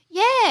ignoring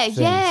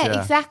Yeah,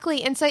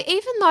 exactly. And so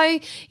even though,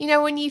 you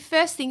know, when you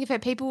first think of her,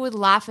 people would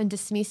laugh and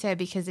dismiss her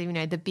because of, you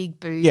know, the big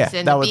boobs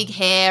and the big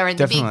hair and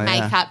the big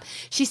makeup.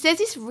 She says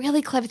this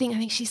really clever thing. I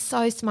think she's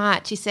so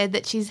smart. She said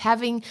that she's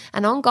having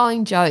an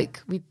ongoing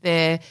joke with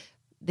the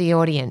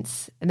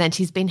audience and that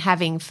she's been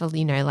having for,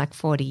 you know, like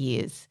 40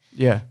 years.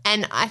 Yeah.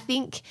 And I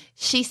think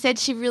she said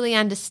she really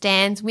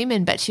understands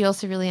women, but she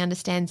also really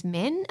understands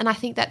men. And I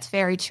think that's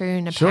very true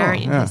and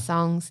apparent in her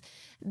songs.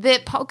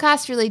 The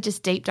podcast really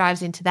just deep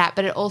dives into that,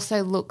 but it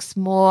also looks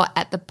more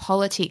at the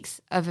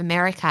politics of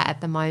America at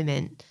the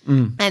moment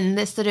and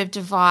the sort of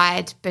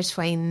divide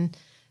between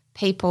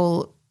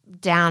people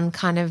down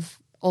kind of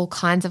all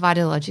kinds of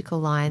ideological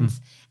lines.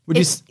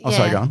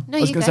 Sorry, go on. No,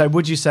 I was going to say,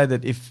 would you say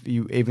that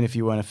even if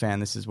you weren't a fan,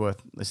 this is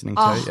worth listening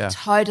to? Oh,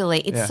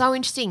 totally. It's so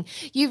interesting.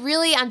 You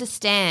really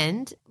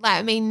understand, like,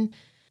 I mean,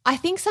 I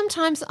think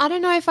sometimes, I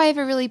don't know if I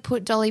ever really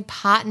put Dolly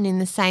Parton in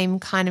the same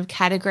kind of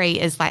category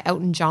as like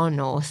Elton John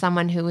or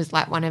someone who was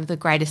like one of the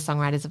greatest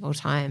songwriters of all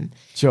time.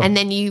 Sure. And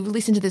then you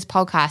listen to this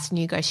podcast and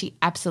you go, she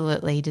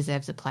absolutely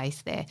deserves a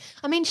place there.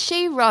 I mean,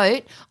 she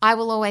wrote I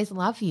Will Always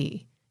Love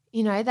You.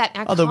 You know, that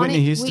iconic the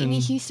Whitney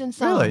Houston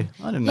song. Really?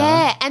 I didn't know.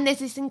 Yeah, and there's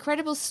this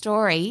incredible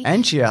story.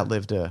 And she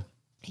outlived her.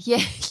 Yeah,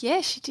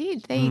 she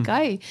did. There you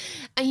go.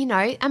 And, you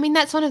know, I mean,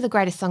 that's one of the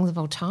greatest songs of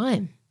all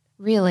time,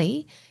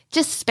 really.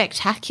 Just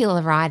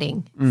spectacular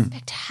writing.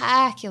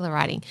 Spectacular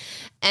writing.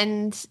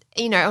 And,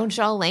 you know,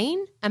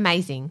 Jolene,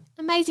 amazing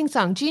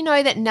song. Do you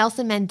know that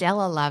Nelson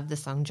Mandela loved the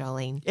song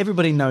Jolene?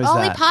 Everybody knows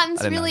Dolly that.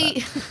 Parton's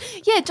really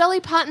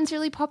Dolly Parton's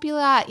really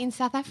popular in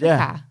South Africa.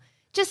 Yeah.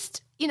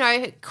 Just, you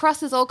know,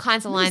 crosses all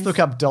kinds of lines. Let's look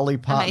up Dolly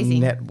Parton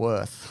net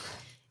worth.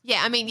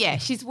 Yeah, I mean,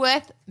 she's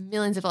worth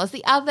millions of dollars.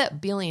 The other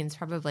billions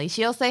probably.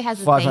 She also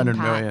has a 500 theme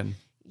park. million.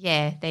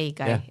 Yeah, there you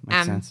go. Yeah,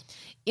 makes sense.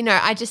 You know,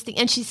 I just think,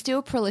 and she's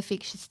still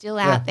prolific. She's still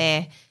out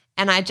there.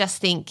 And I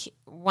just think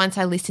once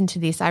I listened to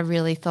this, I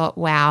really thought,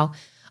 wow,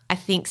 I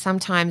think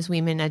sometimes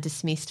women are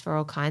dismissed for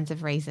all kinds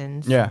of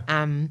reasons. Yeah.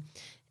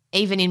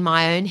 Even in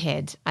my own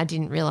head, I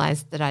didn't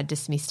realize that I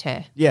dismissed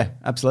her. Yeah,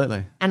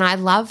 absolutely. And I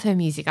love her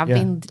music. I've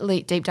been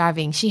deep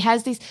diving. She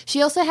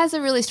also has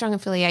a really strong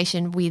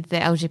affiliation with the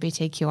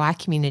LGBTQI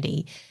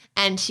community.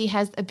 And she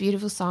has a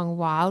beautiful song,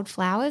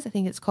 Wildflowers, I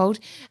think it's called,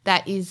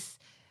 that is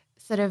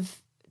sort of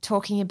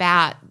talking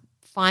about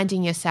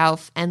finding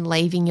yourself and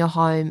leaving your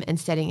home and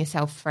setting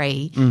yourself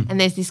free. And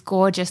there's this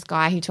gorgeous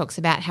guy who talks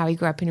about how he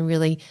grew up in a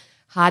really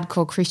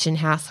hardcore Christian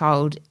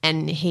household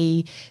and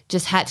he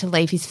just had to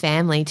leave his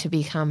family to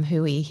become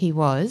who he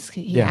was.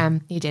 He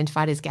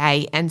identified as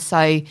gay. And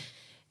so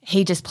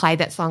he just played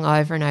that song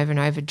over and over and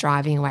over,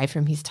 driving away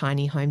from his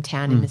tiny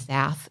hometown in the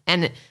South.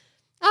 And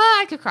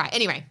I could cry.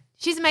 Anyway,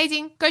 she's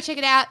amazing. Go check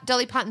it out.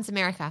 Dolly Parton's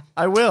America.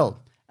 I will.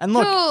 And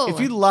look, if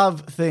you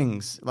love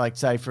things, like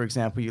say, for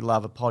example, you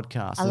love a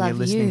podcast and you're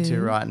listening to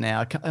right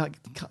now,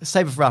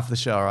 save it for after the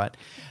show, all right?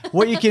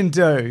 What you can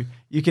do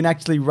you can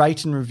actually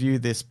rate and review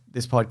this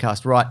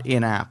podcast right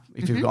in app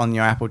if you've got on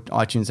your Apple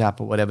iTunes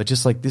app or whatever.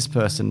 Just like this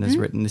person has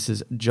written. This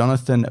is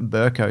Jonathan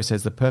Burko,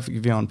 says the perfect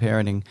view on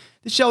parenting.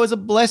 This show is a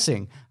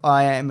blessing.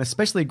 I am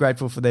especially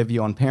grateful for their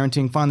view on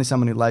parenting. Finally,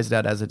 someone who lays it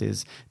out as it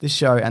is. This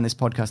show and this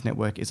podcast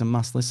network is a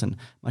must listen.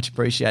 Much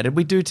appreciated.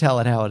 We do tell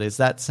it how it is.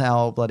 That's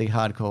how bloody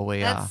hardcore we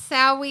are. That's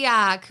how we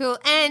are. Cool.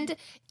 And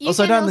you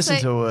also, don't listen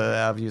to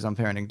our views on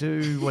parenting.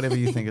 Do whatever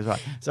you think is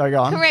right. Sorry,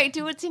 go on. Correct.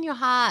 Do what's in your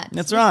heart.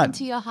 That's listen right.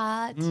 to your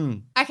heart.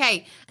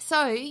 Okay.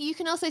 So you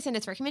can also send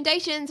us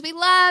recommendations. We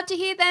love to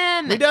hear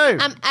them. We do.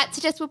 At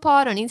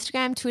SuggestiblePod on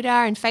Instagram, Twitter,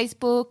 and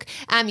Facebook.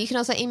 You can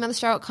also email the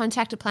show at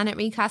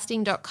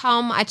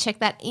contact@planetrecasting.com. I check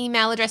that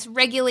email address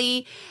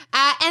regularly.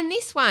 And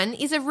this one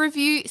is a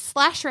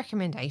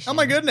review/recommendation. Oh,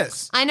 my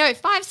goodness. I know,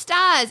 5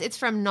 stars. It's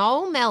from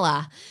Noel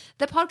Meller,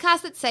 the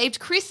podcast that saved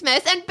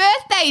Christmas and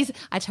birthdays.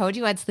 I told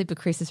you I'd slip a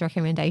Christmas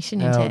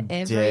recommendation into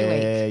every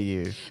week.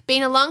 You.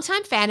 Been a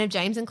long-time fan of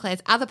James and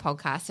Claire's other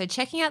podcasts, so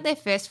checking out their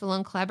first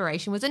full-on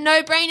collaboration was a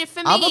no-brainer for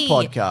me. Other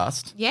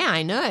podcast? Yeah,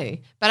 I know.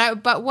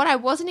 But what I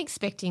wasn't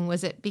expecting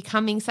was it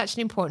becoming such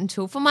an important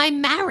tool for my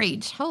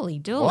marriage. Holy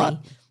dooly. What?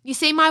 You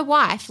see, my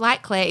wife,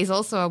 like Claire, is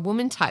also a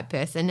woman-type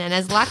person and,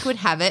 as luck would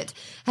have it,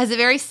 has a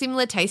very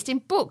similar taste in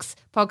books,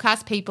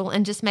 podcast people,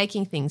 and just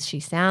making things. She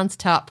sounds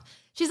top.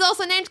 She's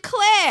also named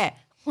Claire.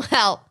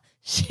 Well,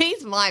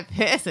 she's my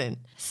person.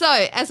 So,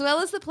 as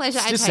well as the pleasure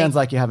I take... It just sounds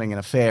like you're having an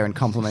affair and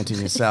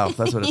complimenting yourself.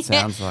 That's what it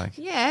sounds like.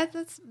 Yeah,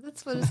 that's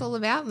what it's all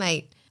about,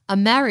 mate. A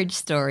marriage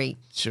story.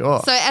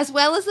 Sure. So, as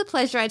well as the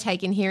pleasure I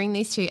take in hearing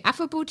these two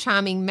affable,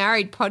 charming,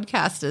 married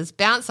podcasters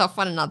bounce off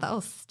one another.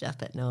 Oh,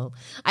 stop it, Noel.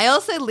 I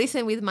also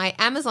listen with my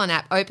Amazon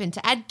app open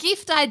to add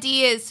gift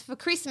ideas for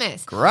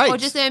Christmas. Great. Or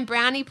just earn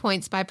brownie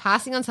points by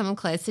passing on some of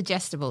Claire's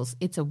suggestibles.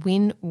 It's a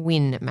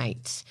win-win,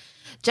 mate.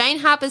 Jane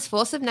Harper's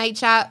Force of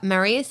Nature,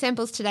 Maria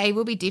Semple's Today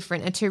Will Be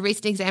Different are 2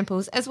 recent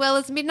examples, as well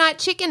as Midnight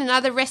Chicken and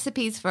other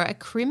recipes for a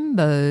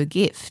Crimbo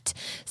gift.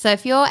 So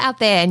if you're out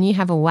there and you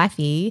have a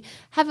wifey,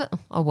 oh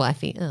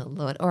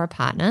Lord, or a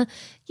partner,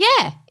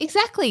 yeah,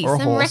 exactly. Or a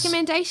some horse.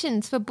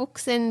 recommendations for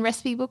books and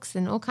recipe books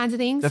and all kinds of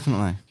things.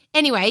 Definitely.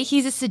 Anyway,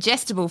 here's a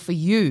suggestible for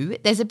you.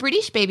 There's a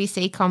British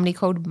BBC comedy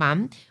called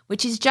Mum,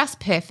 which is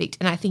just perfect,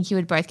 and I think you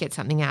would both get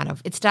something out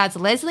of. It stars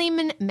Leslie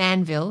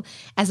Manville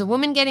as a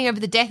woman getting over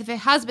the death of her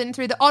husband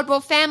through the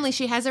oddball family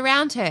she has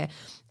around her.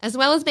 As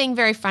well as being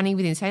very funny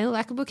with insanely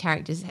likeable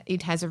characters,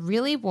 it has a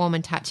really warm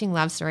and touching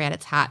love story at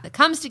its heart that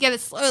comes together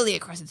slowly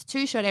across its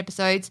 2 short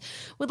episodes.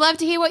 Would love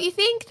to hear what you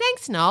think.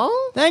 Thanks, Noel.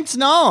 Thanks,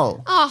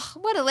 Noel. Oh,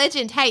 what a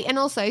legend. Hey, and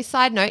also,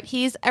 side note,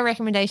 here's a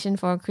recommendation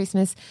for a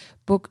Christmas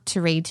book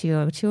to read to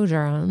your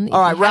children.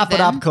 All right, wrap it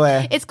up,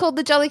 Claire. It's called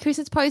The Jolly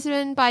Christmas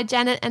Postman by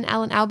Janet and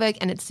Alan Alberg,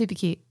 and it's super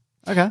cute.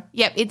 Okay.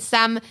 Yep, it's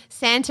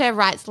Santa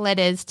writes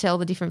letters to all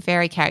the different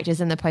fairy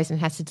characters and the postman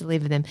has to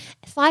deliver them.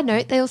 Side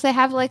note, they also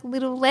have like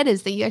little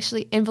letters that you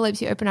actually,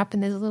 envelopes you open up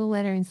and there's a little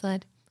letter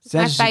inside. It's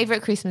my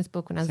favourite Christmas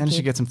book when I was a kid. Santa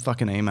should get some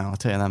fucking email, I'll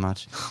tell you that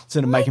much.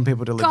 Instead of making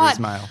people deliver his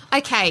mail.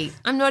 Okay,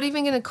 I'm not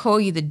even going to call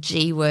you the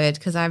G word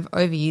because I've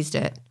overused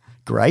it.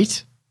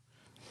 Great.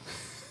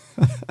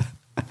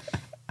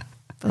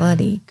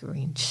 Bloody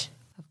Grinch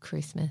of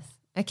Christmas.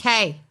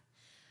 Okay,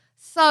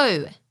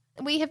 so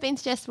we have been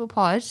Suggestible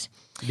Pod.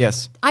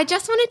 Yes. I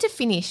just wanted to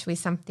finish with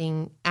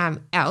something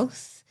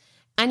else.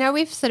 I know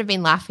we've sort of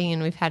been laughing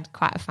and we've had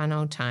quite a fun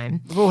old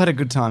time. We've all had a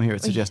good time here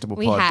at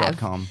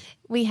suggestiblepod.com.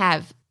 We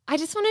have. I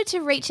just wanted to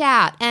reach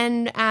out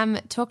and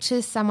talk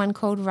to someone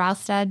called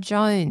Ralstar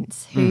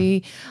Jones, who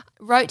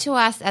wrote to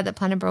us at the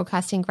Planet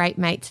Broadcasting Great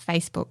Mates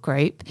Facebook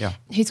group,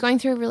 who's going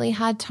through a really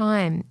hard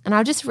time. And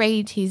I'll just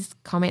read his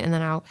comment and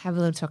then I'll have a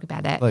little talk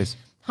about it. Please.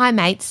 Hi,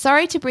 mates.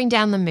 Sorry to bring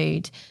down the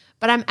mood,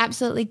 but I'm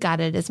absolutely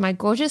gutted as my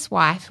gorgeous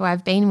wife, who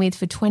I've been with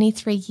for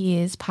 23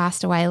 years,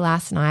 passed away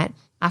last night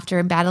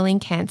after battling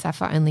cancer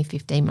for only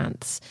 15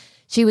 months.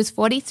 She was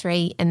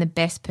 43 and the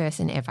best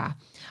person ever.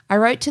 I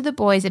wrote to the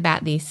boys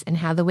about this and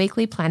how the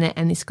Weekly Planet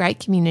and this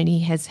great community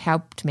has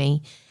helped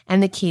me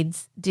and the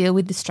kids deal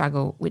with the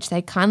struggle, which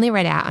they kindly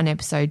read out on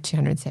episode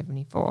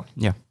 274.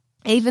 Yeah.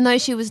 Even though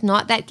she was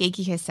not that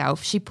geeky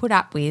herself, she put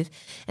up with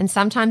and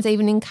sometimes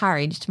even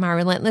encouraged my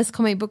relentless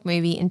comic book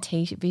movie and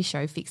TV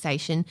show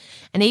fixation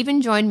and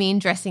even joined me in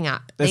dressing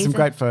up. There's some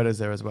great photos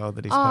there as well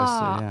that he's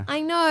posted.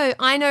 Yeah.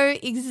 I know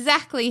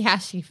exactly how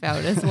she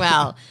felt as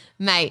well.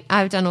 Mate,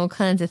 I've done all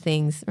kinds of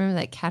things.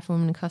 Remember that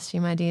Catwoman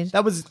costume I did?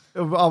 That was,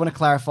 I want to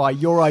clarify,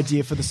 your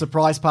idea for the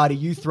surprise party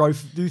you threw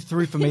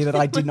for me that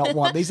I did not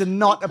want. These are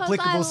not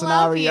applicable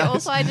scenarios.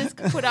 Also, I just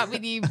put up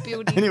with you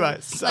building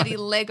bloody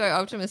Lego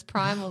Optimus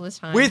Prime all the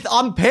time.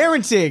 I'm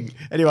parenting.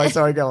 Anyway,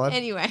 sorry, go on.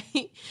 Anyway,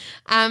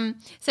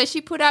 so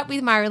she put up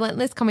with my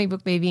relentless comic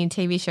book movie and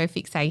TV show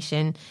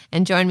fixation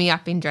and joined me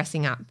up in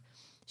dressing up.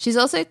 She's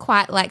also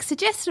quite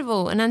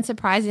suggestible and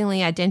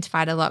unsurprisingly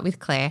identified a lot with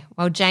Claire,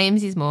 while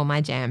James is more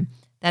my jam.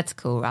 That's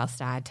cool,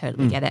 Ralstar. I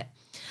totally get it.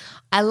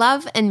 I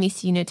love and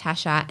miss you,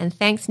 Natasha, and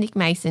thanks Nick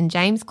Mason,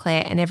 James,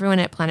 Claire, and everyone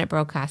at Planet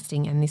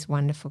Broadcasting and this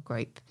wonderful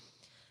group.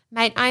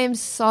 Mate, I am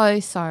so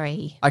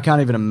sorry. I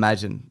can't even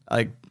imagine.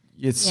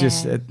 It's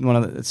just one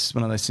of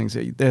those things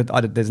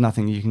that there's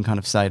nothing you can kind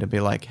of say to be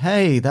like,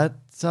 hey, that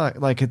sucks.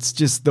 Like, it's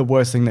just the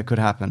worst thing that could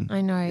happen.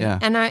 I know. Yeah.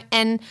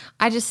 And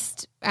I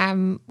just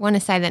want to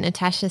say that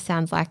Natasha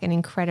sounds like an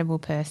incredible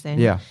person.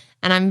 Yeah.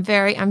 And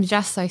I'm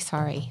just so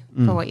sorry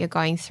for what you're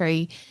going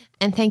through.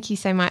 And thank you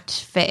so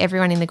much for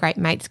everyone in the Great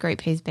Mates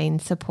group who's been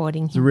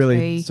supporting him. It's a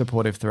really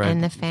supportive thread.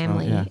 And the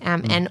family.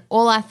 And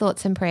all our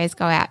thoughts and prayers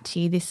go out to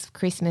you. This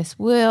Christmas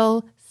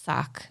will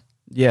suck.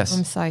 Yes.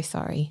 I'm so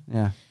sorry.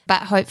 Yeah.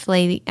 But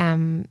hopefully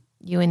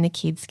you and the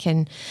kids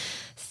can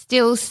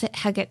still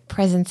get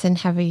presents and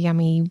have a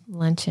yummy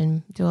lunch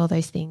and do all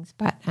those things.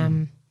 But,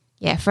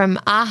 from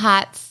our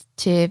hearts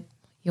to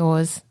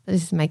yours,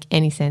 this doesn't make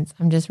any sense.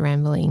 I'm just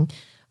rambling.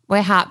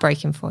 We're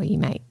heartbroken for you,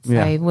 mate.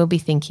 So we'll be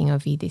thinking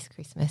of you this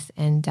Christmas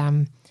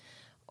and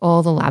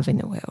all the love in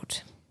the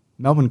world.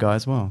 Melbourne guy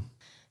as well.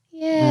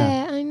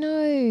 Yeah, I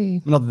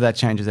know. Not that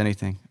changes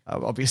anything,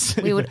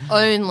 obviously. We would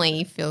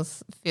only feel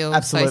so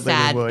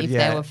sad if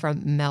they were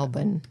from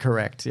Melbourne.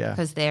 Correct, yeah.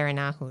 Because they're in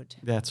our hood.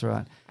 That's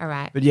right. All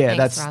right. But yeah,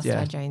 thanks, that's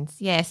Ross Jones.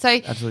 Yeah, so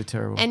absolutely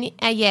terrible. And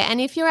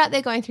and if you're out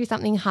there going through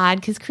something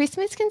hard, because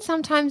Christmas can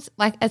sometimes,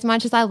 like, as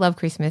much as I love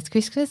Christmas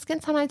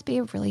can sometimes be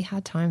a really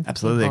hard time for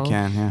absolutely people it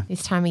can, yeah.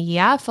 This time of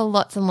year for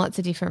lots and lots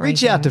of different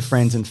reasons. Reach out to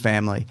friends and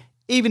family,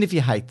 even if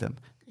you hate them.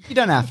 You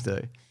don't have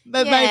to.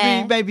 But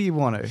maybe you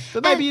want to,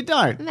 but maybe you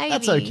don't. Maybe.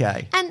 That's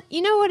okay. And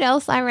you know what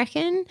else I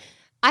reckon?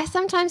 I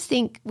sometimes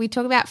think we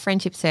talk about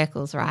friendship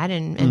circles, right,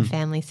 and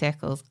family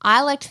circles.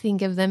 I like to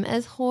think of them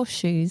as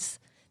horseshoes.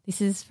 This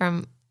is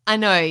from, I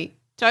know,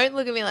 don't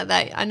look at me like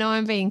that. I know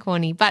I'm being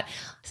corny, but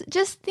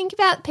just think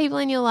about people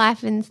in your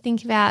life and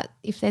think about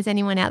if there's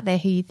anyone out there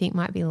who you think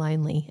might be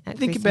lonely at Christmas.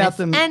 Think about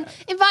them. And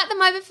invite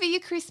them over for your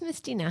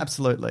Christmas dinner.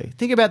 Absolutely.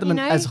 Think about them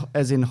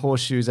as in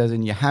horseshoes, as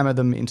in you hammer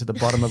them into the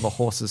bottom of a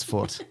horse's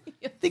foot.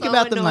 Think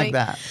about them like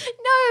that.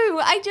 No,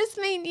 I just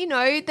mean,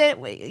 that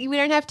we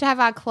don't have to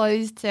have our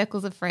closed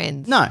circles of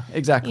friends. No,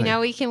 exactly.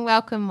 We can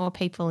welcome more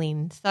people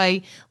in. So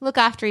look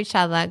after each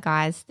other,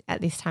 guys,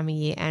 at this time of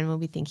year, and we'll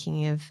be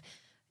thinking of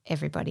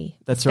everybody.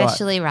 That's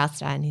especially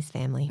Rasta and his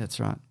family. That's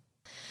right.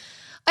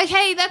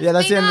 Okay, that's the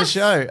end of the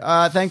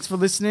show. Thanks for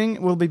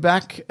listening. We'll be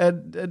back at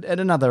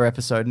another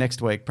episode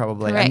next week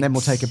probably. Correct. And then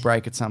we'll take a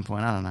break at some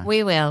point. I don't know.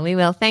 We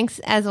will. Thanks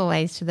as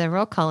always to the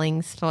Raw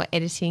Collings for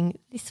editing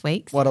this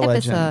week's episode.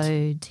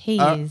 Legend. He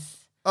is.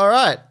 All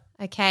right.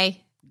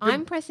 Okay.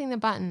 I'm pressing the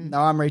button. No,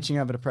 I'm reaching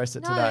over to press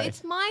it today. No,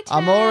 it's my turn.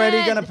 I'm already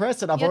going to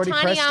press it. I've Your already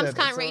pressed it. tiny arms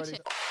can't reach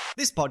it.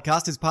 This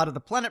podcast is part of the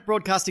Planet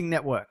Broadcasting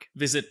Network.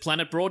 Visit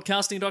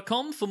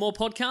planetbroadcasting.com for more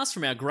podcasts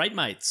from our great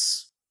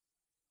mates.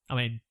 I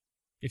mean,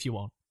 if you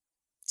want.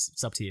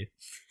 It's up to you.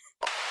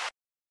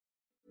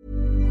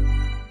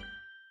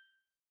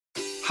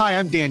 Hi,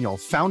 I'm Daniel,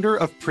 founder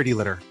of Pretty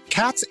Litter.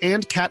 Cats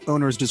and cat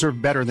owners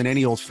deserve better than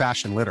any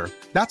old-fashioned litter.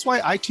 That's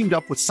why I teamed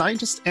up with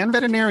scientists and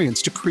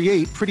veterinarians to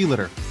create Pretty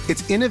Litter.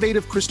 Its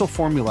innovative crystal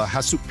formula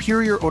has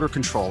superior odor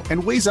control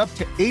and weighs up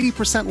to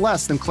 80%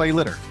 less than clay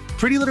litter.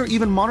 Pretty Litter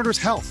even monitors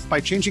health by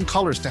changing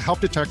colors to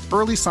help detect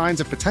early signs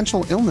of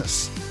potential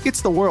illness.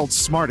 It's the world's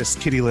smartest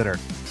kitty litter.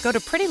 Go to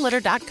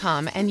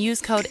prettylitter.com and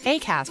use code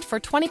ACAST for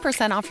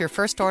 20% off your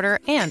first order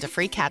and a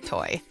free cat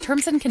toy.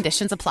 Terms and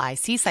conditions apply.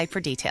 See site for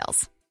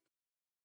details.